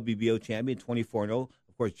undefeated WBO champion, 24-0.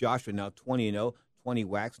 Of course, Joshua now 20-0, 20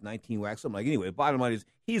 whacks, 19 whacks, something like anyway. The bottom line is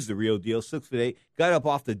he's the real deal, 6'8", got up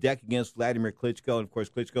off the deck against Vladimir Klitschko, and, of course,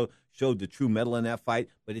 Klitschko showed the true mettle in that fight.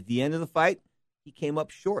 But at the end of the fight, he came up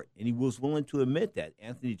short, and he was willing to admit that.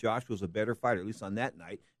 Anthony Joshua was a better fighter, at least on that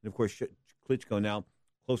night. And, of course, Klitschko now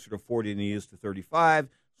closer to 40 than he is to 35,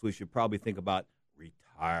 so he should probably think about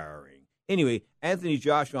retiring. Anyway, Anthony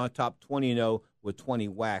Joshua on top 20-0 with 20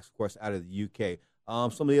 whacks, of course, out of the UK.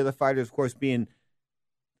 Some of the other fighters, of course, being,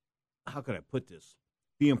 how can I put this,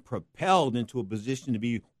 being propelled into a position to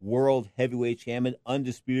be world heavyweight champion,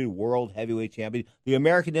 undisputed world heavyweight champion. The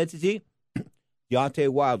American entity, Deontay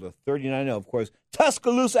Wilder, 39-0, of course,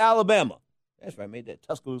 Tuscaloosa, Alabama. That's right, I made that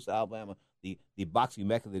Tuscaloosa, Alabama. The boxing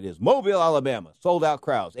mecca that is Mobile, Alabama. Sold-out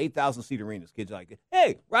crowds, 8,000-seat arenas. Kids are like,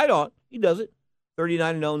 hey, right on. He does it.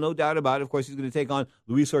 39-0, no doubt about it. Of course, he's going to take on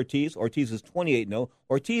Luis Ortiz. Ortiz is 28-0.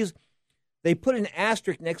 Ortiz, they put an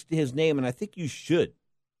asterisk next to his name, and I think you should,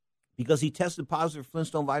 because he tested positive for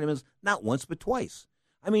Flintstone vitamins not once but twice.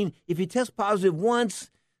 I mean, if you test positive once,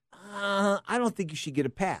 I don't think you should get a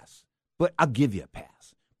pass, but I'll give you a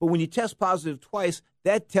pass. But when you test positive twice,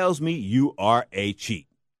 that tells me you are a cheat.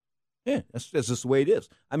 Yeah, that's just the way it is.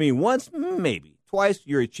 I mean, once, maybe. Twice,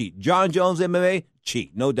 you're a cheat. John Jones, MMA,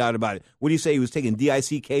 cheat. No doubt about it. What do you say? He was taking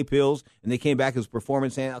DICK pills, and they came back as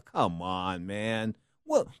performance. And, oh, come on, man.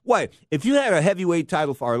 Well, why? If you had a heavyweight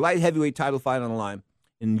title or a light heavyweight title fight on the line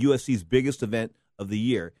in UFC's biggest event of the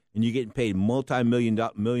year, and you're getting paid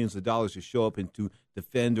millions of dollars to show up and to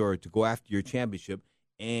defend or to go after your championship,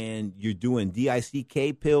 and you're doing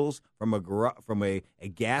DICK pills from a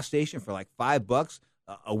gas station for like $5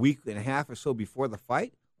 a week and a half or so before the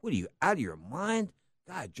fight? What are you, out of your mind?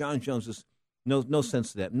 God, John Jones is no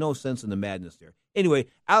sense to that. No sense in the madness there. Anyway,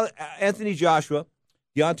 Anthony Joshua,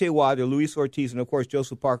 Deontay Wilder, Luis Ortiz, and, of course,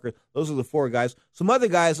 Joseph Parker. Those are the four guys. Some other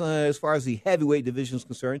guys, as far as the heavyweight division is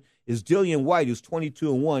concerned, is Dillian White, who's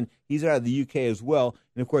 22-1. He's out of the UK as well.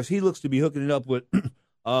 And, of course, he looks to be hooking it up with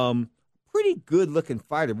pretty good-looking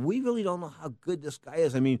fighter. But we really don't know how good this guy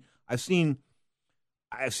is. I mean, I've seen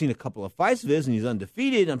a couple of fights of his, and he's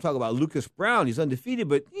undefeated. I'm talking about Lucas Brown. He's undefeated,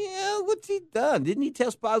 but, yeah, what's he done? Didn't he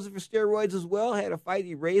test positive for steroids as well? Had a fight,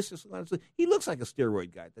 he raced or something. He looks like a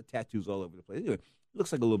steroid guy. The tattoos all over the place. Anyway,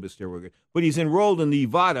 looks like a little bit steroid guy. But he's enrolled in the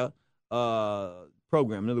VADA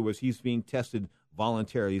program. In other words, he's being tested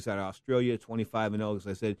voluntarily. He's out of Australia, 25-0, as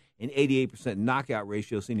I said, an 88% knockout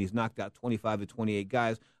ratio, seeing he's knocked out 25 to 28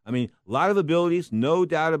 guys. I mean, a lot of abilities, no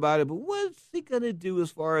doubt about it, but what's he going to do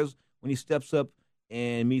as far as when he steps up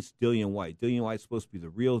and meets Dillian White? Dillian White's supposed to be the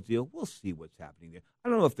real deal. We'll see what's happening there. I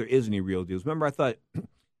don't know if there is any real deals. Remember, I thought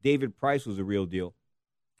David Price was a real deal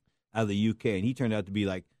out of the UK, and he turned out to be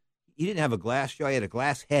like, he didn't have a glass jaw, he had a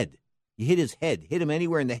glass head. He hit his head, hit him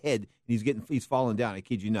anywhere in the head, and he's falling down. I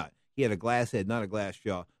kid you not. He had a glass head, not a glass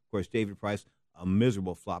jaw. Of course, David Price, a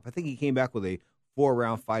miserable flop. I think he came back with a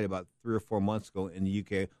 4-round fight about 3 or 4 months ago in the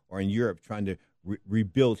UK or in Europe, trying to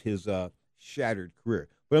rebuild his shattered career.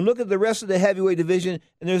 But I'm looking at the rest of the heavyweight division,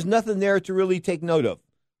 and there's nothing there to really take note of.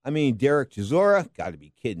 I mean, Derek Chisora, got to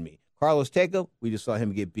be kidding me. Carlos Takam, we just saw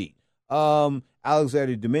him get beat.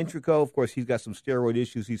 Alexander Dimitrico, of course, he's got some steroid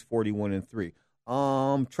issues. He's 41-3.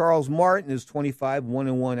 Charles Martin is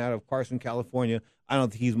 25-1-1 out of Carson, California. I don't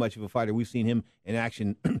think he's much of a fighter. We've seen him in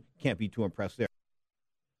action. Can't be too impressed there.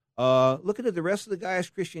 Looking at the rest of the guys,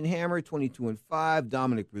 Christian Hammer, 22-5,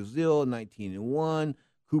 Dominic Brazil, 19-1,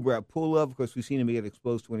 Kubrat Pulov, of course, we've seen him get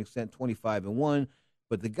exposed to an extent, 25-1.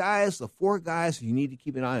 But the 4 guys you need to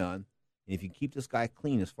keep an eye on, and if you keep this guy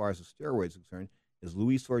clean as far as the steroids are concerned, is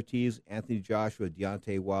Luis Ortiz, Anthony Joshua,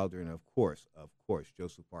 Deontay Wilder, and of course,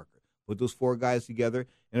 Joseph Parker. Put those 4 guys together,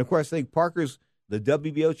 and of course, I think Parker's the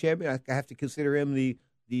WBO champion. I have to consider him the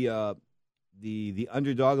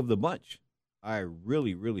underdog of the bunch. I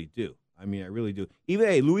really, really do. I mean, I really do.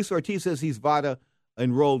 Even Luis Ortiz says he's VADA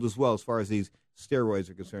enrolled as well as far as these steroids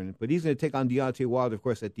are concerned. But he's going to take on Deontay Wilder, of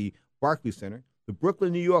course, at the Barclays Center, the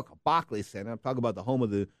Brooklyn, New York Barclays Center. I'm talking about the home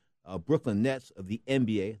of the Brooklyn Nets of the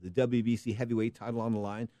NBA, the WBC heavyweight title on the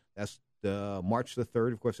line. That's March the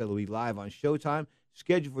 3rd. Of course, that'll be live on Showtime,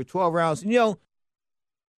 scheduled for 12 rounds. And,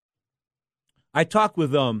 I talked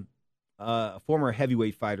with a former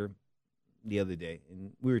heavyweight fighter the other day,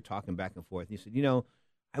 and we were talking back and forth. And he said,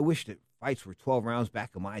 I wish that fights were 12 rounds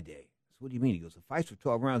back in my day. I said, what do you mean? He goes, the fights were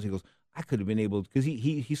 12 rounds. He goes, I could have been able to, because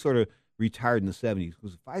he sort of retired in the 70s. He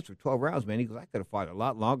goes, the fights were 12 rounds, man. He goes, I could have fought a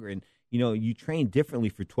lot longer. And, you train differently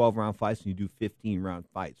for 12-round fights than you do 15-round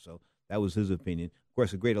fights. So that was his opinion. Of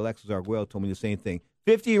course, the great Alexis Arguello told me the same thing.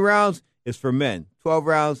 15 rounds is for men. 12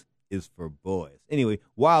 rounds is for boys. Anyway,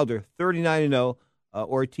 Wilder, 39-0.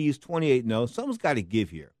 Ortiz, 28-0. Something's got to give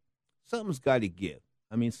here. Something's got to give.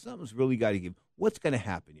 I mean, something's really got to give. What's going to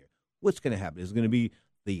happen here? What's going to happen? Is it going to be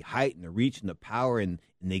the height and the reach and the power and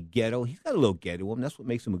the ghetto? He's got a little ghetto in him. That's what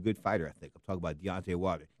makes him a good fighter, I think. I'm talking about Deontay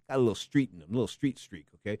Wilder. Got a little street in him, a little street streak,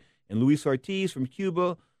 okay? And Luis Ortiz from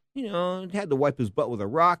Cuba, had to wipe his butt with a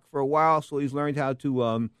rock for a while, so he's learned how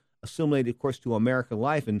to assimilate, of course, to American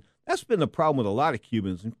life. And that's been the problem with a lot of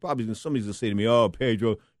Cubans. And probably somebody's going to say to me, oh,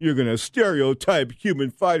 Pedro, you're going to stereotype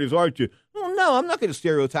Cuban fighters, aren't you? Well, no, I'm not going to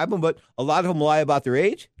stereotype them, but a lot of them lie about their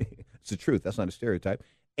age. It's the truth. That's not a stereotype.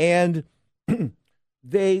 And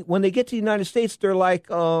when they get to the United States, they're like,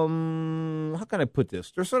 how can I put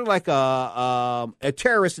this? They're sort of like a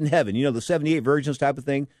terrorist in heaven, the 78 virgins type of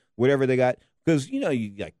thing, whatever they got. Because, you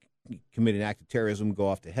commit an act of terrorism, go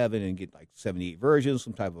off to heaven and get like 78 virgins,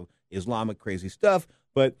 some type of Islamic crazy stuff.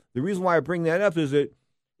 But the reason why I bring that up is that,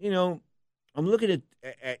 I'm looking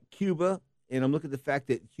at Cuba, and I'm looking at the fact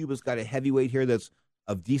that Cuba's got a heavyweight here that's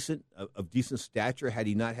of decent stature. Had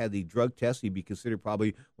he not had the drug test, he'd be considered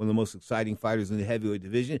probably one of the most exciting fighters in the heavyweight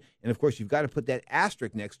division. And, of course, you've got to put that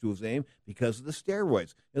asterisk next to his name because of the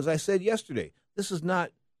steroids. As I said yesterday, this is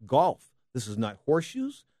not golf. This is not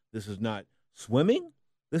horseshoes. This is not swimming.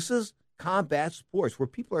 This is combat sports where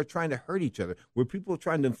people are trying to hurt each other, where people are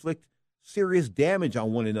trying to inflict serious damage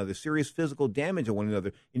on one another, serious physical damage on one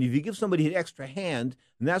another. And if you give somebody an extra hand,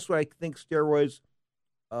 and that's what I think steroids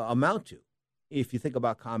amount to. If you think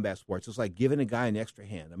about combat sports, it's like giving a guy an extra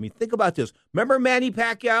hand. I mean, think about this. Remember Manny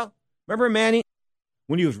Pacquiao? Remember Manny?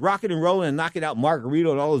 When he was rocking and rolling and knocking out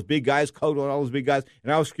Margarito and all those big guys, Cotto and all those big guys,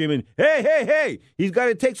 and I was screaming, hey, hey, hey, he's got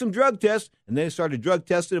to take some drug tests. And then he started drug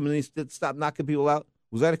testing him, and then he stopped knocking people out.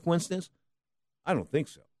 Was that a coincidence? I don't think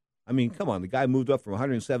so. I mean, come on. The guy moved up from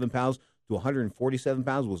 107 pounds to 147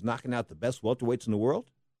 pounds, was knocking out the best welterweights in the world.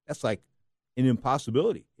 That's like an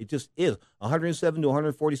impossibility. It just is. 107 to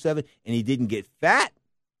 147, and he didn't get fat?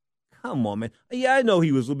 Come on, man. Yeah, I know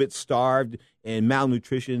he was a little bit starved, and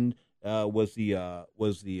malnutrition was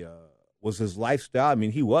his lifestyle. I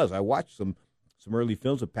mean, he was. I watched some early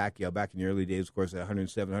films of Pacquiao back in the early days, of course, at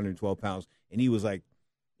 107, 112 pounds, and he was like,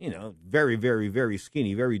 very, very, very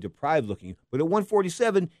skinny, very deprived looking. But at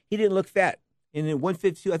 147, he didn't look fat. And at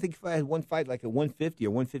 152, I think if I had one fight like at 150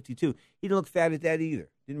 or 152, he didn't look fat at that either.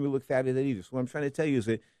 Didn't really look fat at that either. So what I'm trying to tell you is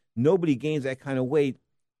that nobody gains that kind of weight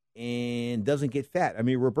and doesn't get fat. I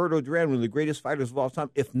mean, Roberto Duran, one of the greatest fighters of all time,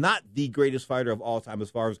 if not the greatest fighter of all time as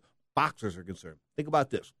far as boxers are concerned. Think about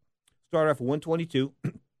this. Started off at 122,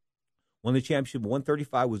 won the championship at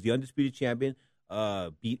 135, was the undisputed champion,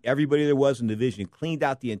 beat everybody there was in the division, cleaned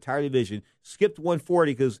out the entire division, skipped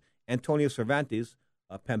 140 because Antonio Cervantes,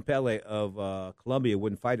 Pampele of Colombia,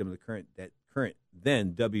 wouldn't fight him. The current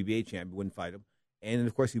then WBA champion wouldn't fight him. And then,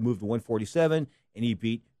 of course, he moved to 147, and he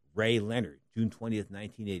beat Ray Leonard, June 20th,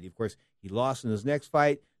 1980. Of course, he lost in his next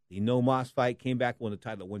fight. The No Mas fight, came back, won the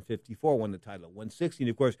title at 154, won the title at 160.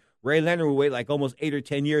 And, of course, Ray Leonard would wait like almost 8 or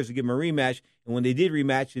 10 years to give him a rematch. And when they did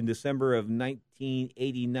rematch in December of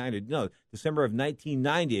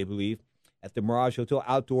 1990, I believe, at the Mirage Hotel,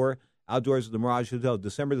 outdoors of the Mirage Hotel,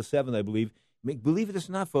 December the 7th, I believe. Believe it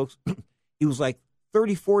or not, folks, it was like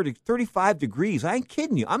 35 degrees. I ain't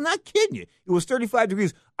kidding you. I'm not kidding you. It was 35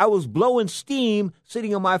 degrees. I was blowing steam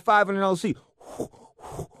sitting on my $500 seat.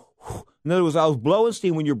 In other words, I was blowing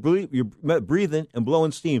steam. When you're breathing and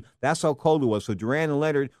blowing steam, that's how cold it was. So Duran and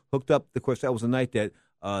Leonard hooked up. Of course, that was the night that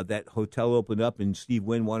that hotel opened up, and Steve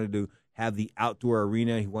Wynn wanted to have the outdoor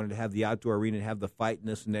arena. He wanted to have the outdoor arena and have the fight and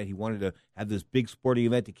this and that. He wanted to have this big sporting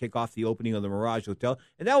event to kick off the opening of the Mirage Hotel,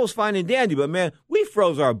 and that was fine and dandy. But, man, we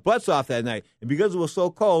froze our butts off that night. And because it was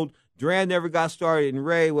so cold, Duran never got started, and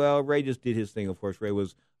Ray just did his thing. Of course, Ray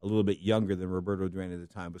was a little bit younger than Roberto Duran at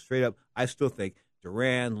the time. But straight up, I still think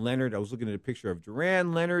Duran, Leonard, I was looking at a picture of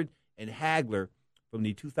Duran, Leonard, and Hagler from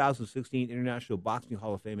the 2016 International Boxing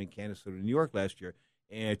Hall of Fame in Kansas City, New York last year,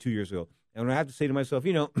 and 2 years ago. And I have to say to myself,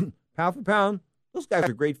 pound for pound, those guys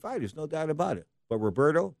are great fighters, no doubt about it. But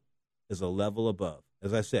Roberto is a level above.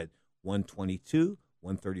 As I said, 122,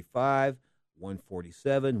 135,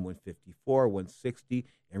 147, 154, 160,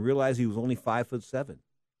 and realize he was only 5'7".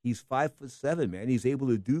 He's 5'7", man. He's able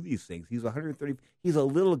to do these things. He's 130. He's a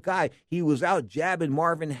little guy. He was out jabbing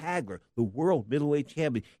Marvin Hagler, the world middleweight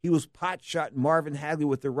champion. He was pot-shotting Marvin Hagler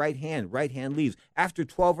with the right hand leads. After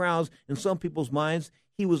 12 rounds, in some people's minds,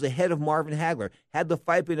 he was ahead of Marvin Hagler. Had the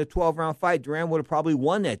fight been a 12-round fight, Duran would have probably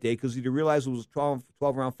won that day because he'd realized it was a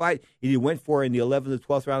 12-round fight. He went for it in the 11th or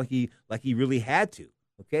 12th round like he really had to,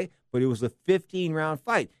 okay? But it was a 15-round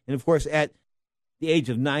fight. And, of course, at the age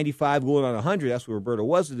of 95 going on 100, that's where Roberto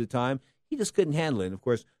was at the time, he just couldn't handle it. And, of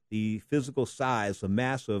course, the physical size, the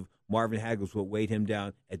mass of Marvin Hagler was what weighed him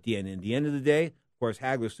down at the end. And at the end of the day, of course,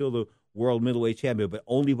 Hagler's still the world middleweight champion, but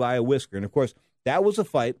only by a whisker. And, of course, that was a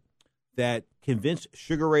fight that convinced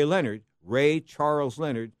Sugar Ray Leonard, Ray Charles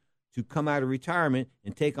Leonard, to come out of retirement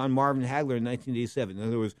and take on Marvin Hagler in 1987. In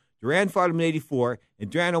other words, Duran fought him in 84,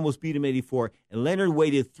 and Duran almost beat him in 84, and Leonard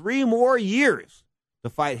waited 3 more years to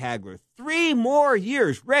fight Hagler. 3 more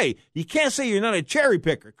years. Ray, you can't say you're not a cherry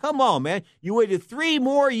picker. Come on, man. You waited 3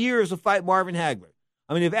 more years to fight Marvin Hagler.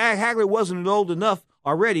 I mean, if Hagler wasn't old enough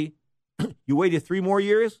already, you waited 3 more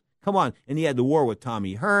years? Come on. And he had the war with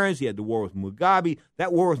Tommy Hearns. He had the war with Mugabe.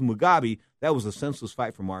 That war with Mugabe, that was a senseless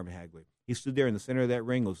fight for Marvin Hagler. He stood there in the center of that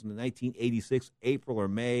ring. It was in the 1986, April or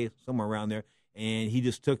May, somewhere around there. And he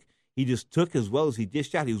just took as well as he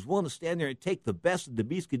dished out. He was willing to stand there and take the best that the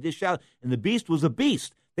Beast could dish out. And the Beast was a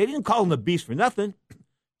beast. They didn't call him the Beast for nothing.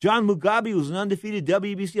 John Mugabe was an undefeated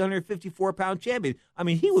WBC 154-pound champion. I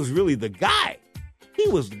mean, he was really the guy. He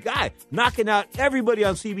was the guy, knocking out everybody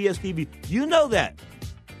on CBS TV. You know that.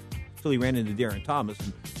 Until he ran into Darren Thomas,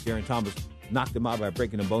 and Darren Thomas knocked him out by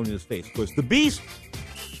breaking a bone in his face. Of course, the Beast,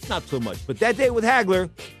 not so much. But that day with Hagler,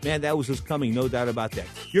 man, that was his coming, no doubt about that.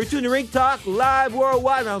 You're tuned to Ring Talk, live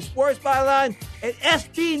worldwide on Sports Byline and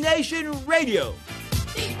SB Nation Radio.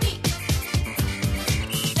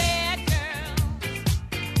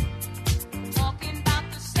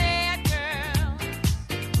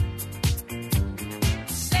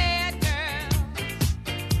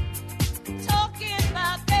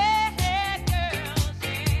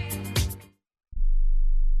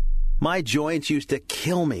 My joints used to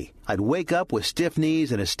kill me. I'd wake up with stiff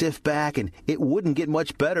knees and a stiff back, and it wouldn't get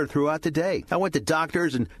much better throughout the day. I went to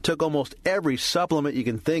doctors and took almost every supplement you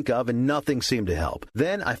can think of, and nothing seemed to help.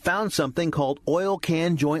 Then I found something called Oil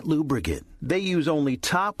Can Joint Lubricant. They use only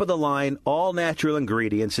top-of-the-line, all-natural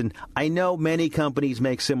ingredients, and I know many companies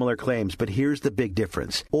make similar claims, but here's the big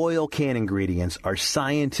difference. Oil Can ingredients are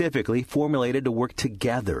scientifically formulated to work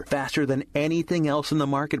together faster than anything else in the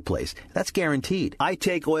marketplace. That's guaranteed. I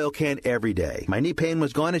take Oil Can every day. My knee pain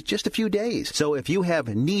was gone in just a few days. So if you have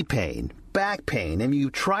knee pain, back pain, and you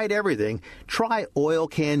tried everything, try Oil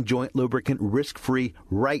Can Joint Lubricant risk-free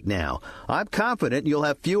right now. I'm confident you'll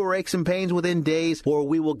have fewer aches and pains within days, or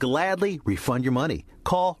we will gladly refund your money.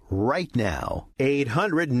 Call right now.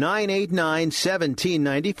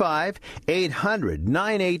 800-989-1795.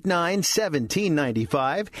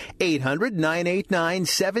 800-989-1795.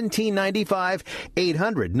 800-989-1795.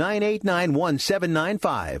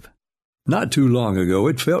 800-989-1795. Not too long ago,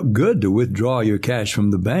 it felt good to withdraw your cash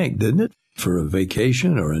from the bank, didn't it? For a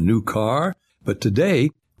vacation or a new car. But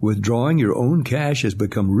today, withdrawing your own cash has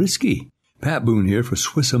become risky. Pat Boone here for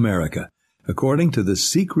Swiss America. According to The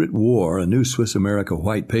Secret War, a new Swiss America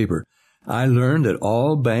white paper, I learned that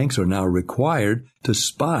all banks are now required to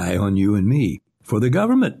spy on you and me for the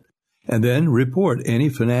government, and then report any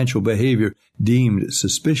financial behavior deemed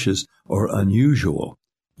suspicious or unusual.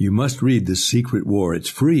 You must read The Secret War. It's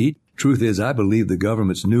free. Truth is, I believe the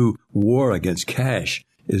government's new war against cash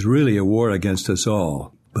is really a war against us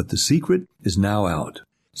all. But the secret is now out.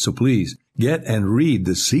 So please, get and read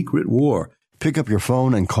The Secret War. Pick up your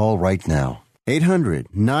phone and call right now.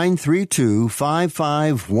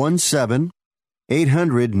 800-932-5517.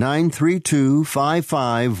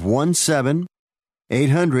 800-932-5517.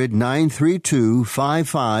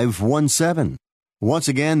 800-932-5517. Once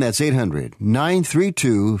again, that's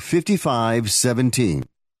 800-932-5517.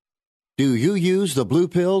 Do you use the blue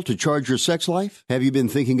pill to charge your sex life? Have you been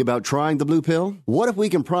thinking about trying the blue pill? What if we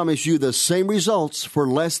can promise you the same results for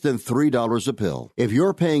less than $3 a pill? If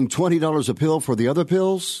you're paying $20 a pill for the other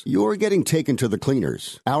pills, you're getting taken to the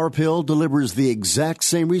cleaners. Our pill delivers the exact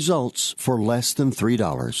same results for less than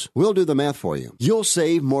 $3. We'll do the math for you. You'll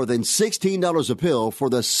save more than $16 a pill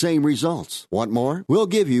for the same results. Want more? We'll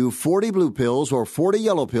give you 40 blue pills or 40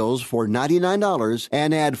 yellow pills for $99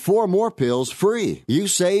 and add 4 more pills free. You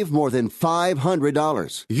save more than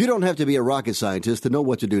 $500. You don't have to be a rocket scientist to know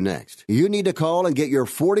what to do next. You need to call and get your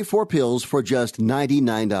 44 pills for just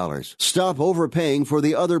 $99. Stop overpaying for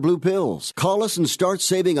the other blue pills. Call us and start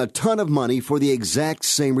saving a ton of money for the exact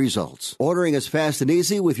same results. Ordering is fast and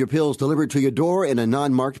easy with your pills delivered to your door in a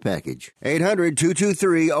non-marked package.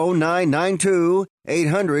 800-223-0992.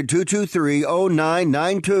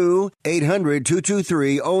 800-223-0992.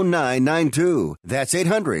 800-223-0992. That's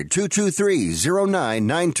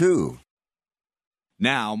 800-223-0992.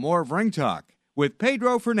 Now, more of Ring Talk with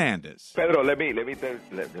Pedro Fernandez. Pedro, let me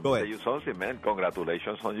tell you something, man.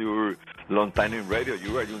 Congratulations on your long time in radio.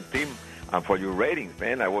 You are your team, and for your ratings,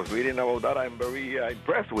 man. I was reading about that. I'm very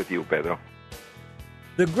impressed with you, Pedro.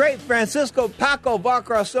 The great Francisco Paco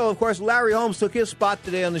Valcarcel. Of course, Larry Holmes took his spot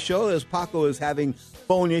today on the show as Paco is having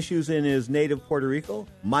phone issues in his native Puerto Rico,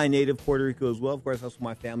 my native Puerto Rico as well. Of course, that's where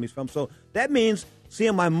my family's from. So that means,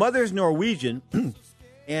 seeing my mother's Norwegian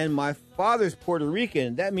and my father's Puerto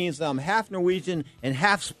Rican, that means I'm half Norwegian and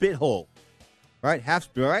half spithole. Right?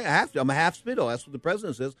 I'm a half spithole. That's what the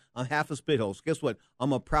president says. I'm half a spithole. So guess what?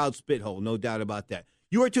 I'm a proud spithole, no doubt about that.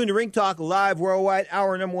 You are tuned to Ring Talk live worldwide,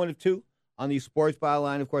 hour number 1 of 2 on the Sports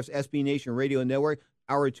Byline, of course, SB Nation Radio Network.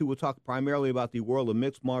 Hour 2, we'll talk primarily about the world of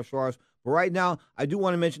mixed martial arts. But right now, I do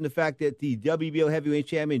want to mention the fact that the WBO heavyweight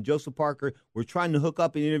champion, Joseph Parker, we're trying to hook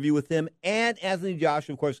up an interview with him and Anthony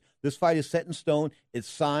Joshua. Of course, this fight is set in stone. It's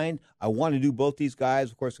signed. I want to do both these guys.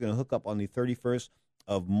 Of course, we're going to hook up on the 31st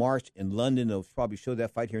of March in London. They'll probably show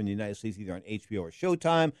that fight here in the United States, either on HBO or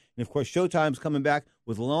Showtime. And, of course, Showtime's coming back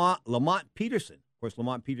with Lamont Peterson. Of course,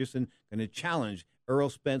 Lamont Peterson going to challenge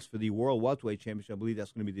Earl Spence for the World Welterweight Championship. I believe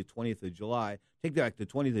that's going to be the 20th of July. Take that back, the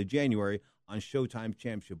 20th of January on Showtime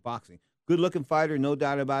Championship Boxing. Good-looking fighter, no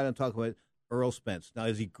doubt about it. I'm talking about Earl Spence. Now,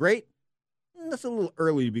 is he great? That's a little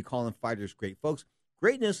early to be calling fighters great. Folks,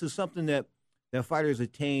 greatness is something that fighters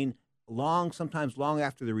attain sometimes long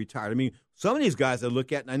after they're retired. I mean, some of these guys I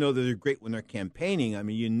look at, and I know that they're great when they're campaigning. I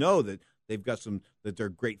mean, you know that they've got that they're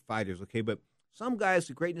great fighters, okay? But some guys,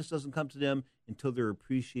 the greatness doesn't come to them until they're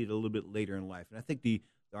appreciated a little bit later in life. And I think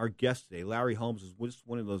our guest today, Larry Holmes, is just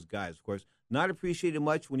one of those guys. Of course, not appreciated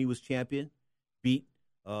much when he was champion, beat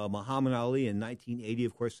Muhammad Ali in 1980.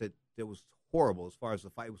 Of course, that was horrible as far as the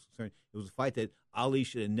fight was concerned. It was a fight that Ali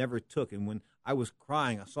should have never took. And when I was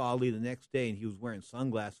crying, I saw Ali the next day, and he was wearing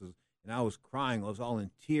sunglasses, and I was crying. I was all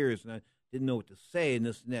in tears, and I didn't know what to say and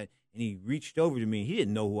this and that. And he reached over to me. He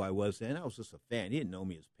didn't know who I was then. I was just a fan. He didn't know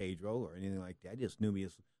me as Pedro or anything like that. He just knew me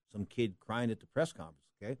as some kid crying at the press conference,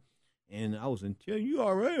 okay? And I was in tears. You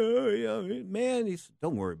all right? Man, he said,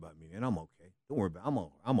 don't worry about me, man. I'm okay. Don't worry about me.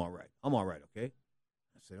 I'm all right. I'm all right, okay?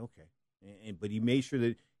 I said, okay. But he made sure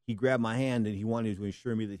that he grabbed my hand and he wanted to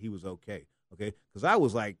assure me that he was okay, okay? Because I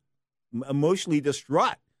was, like, emotionally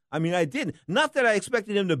distraught. I mean, I didn't. Not that I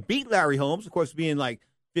expected him to beat Larry Holmes, of course, being, like,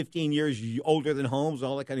 15 years older than Holmes,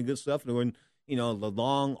 all that kind of good stuff. And when,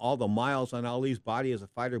 all the miles on Ali's body as a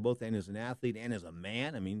fighter, both and as an athlete and as a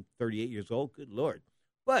man. I mean, 38 years old, good Lord.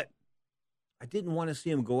 But I didn't want to see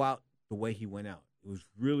him go out the way he went out. It was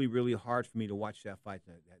really, really hard for me to watch that fight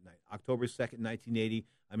that night. October 2nd, 1980.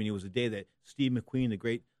 I mean, it was a day that Steve McQueen, the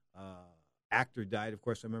great actor, died. Of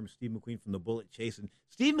course, I remember Steve McQueen from The Bullet Chase. And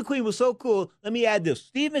Steve McQueen was so cool. Let me add this.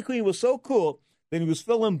 Steve McQueen was so cool that he was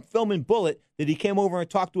filming Bullet, that he came over and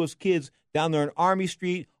talked to his kids down there on Army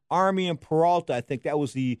Street, Army and Peralta. I think that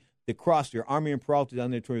was the cross there, Army and Peralta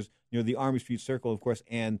down there towards the Army Street Circle, of course,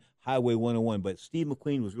 and Highway 101. But Steve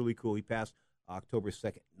McQueen was really cool. He passed October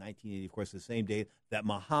 2nd, 1980, of course, the same day that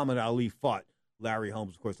Muhammad Ali fought Larry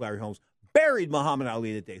Holmes. Of course, Larry Holmes buried Muhammad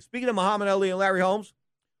Ali that day. Speaking of Muhammad Ali and Larry Holmes,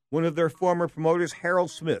 one of their former promoters,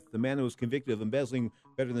 Harold Smith, the man who was convicted of embezzling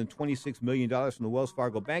better than $26 million from the Wells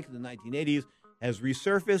Fargo Bank in the 1980s, has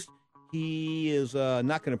resurfaced. He is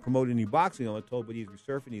not going to promote any boxing, I'm told, but he's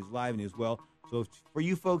resurfacing. He's live and he's well. So for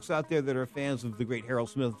you folks out there that are fans of the great Harold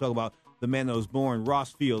Smith, talk about the man that was born,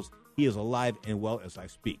 Ross Fields, he is alive and well as I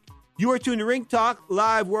speak. You are tuned to Ring Talk,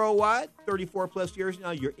 live worldwide, 34-plus years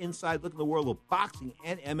now. You're inside looking at the world of boxing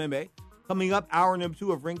and MMA. Coming up, hour number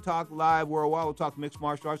 2 of Ring Talk Live Worldwide. We'll talk mixed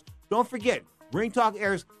martial arts. Don't forget, Ring Talk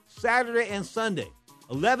airs Saturday and Sunday,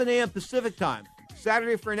 11 a.m. Pacific time.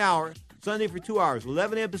 Saturday for an hour, Sunday for 2 hours.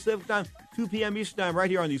 11 a.m. Pacific time, 2 p.m. Eastern time, right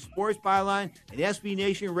here on the Sports Byline and SB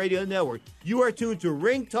Nation Radio Network. You are tuned to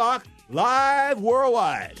Ring Talk Live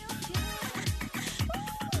Worldwide.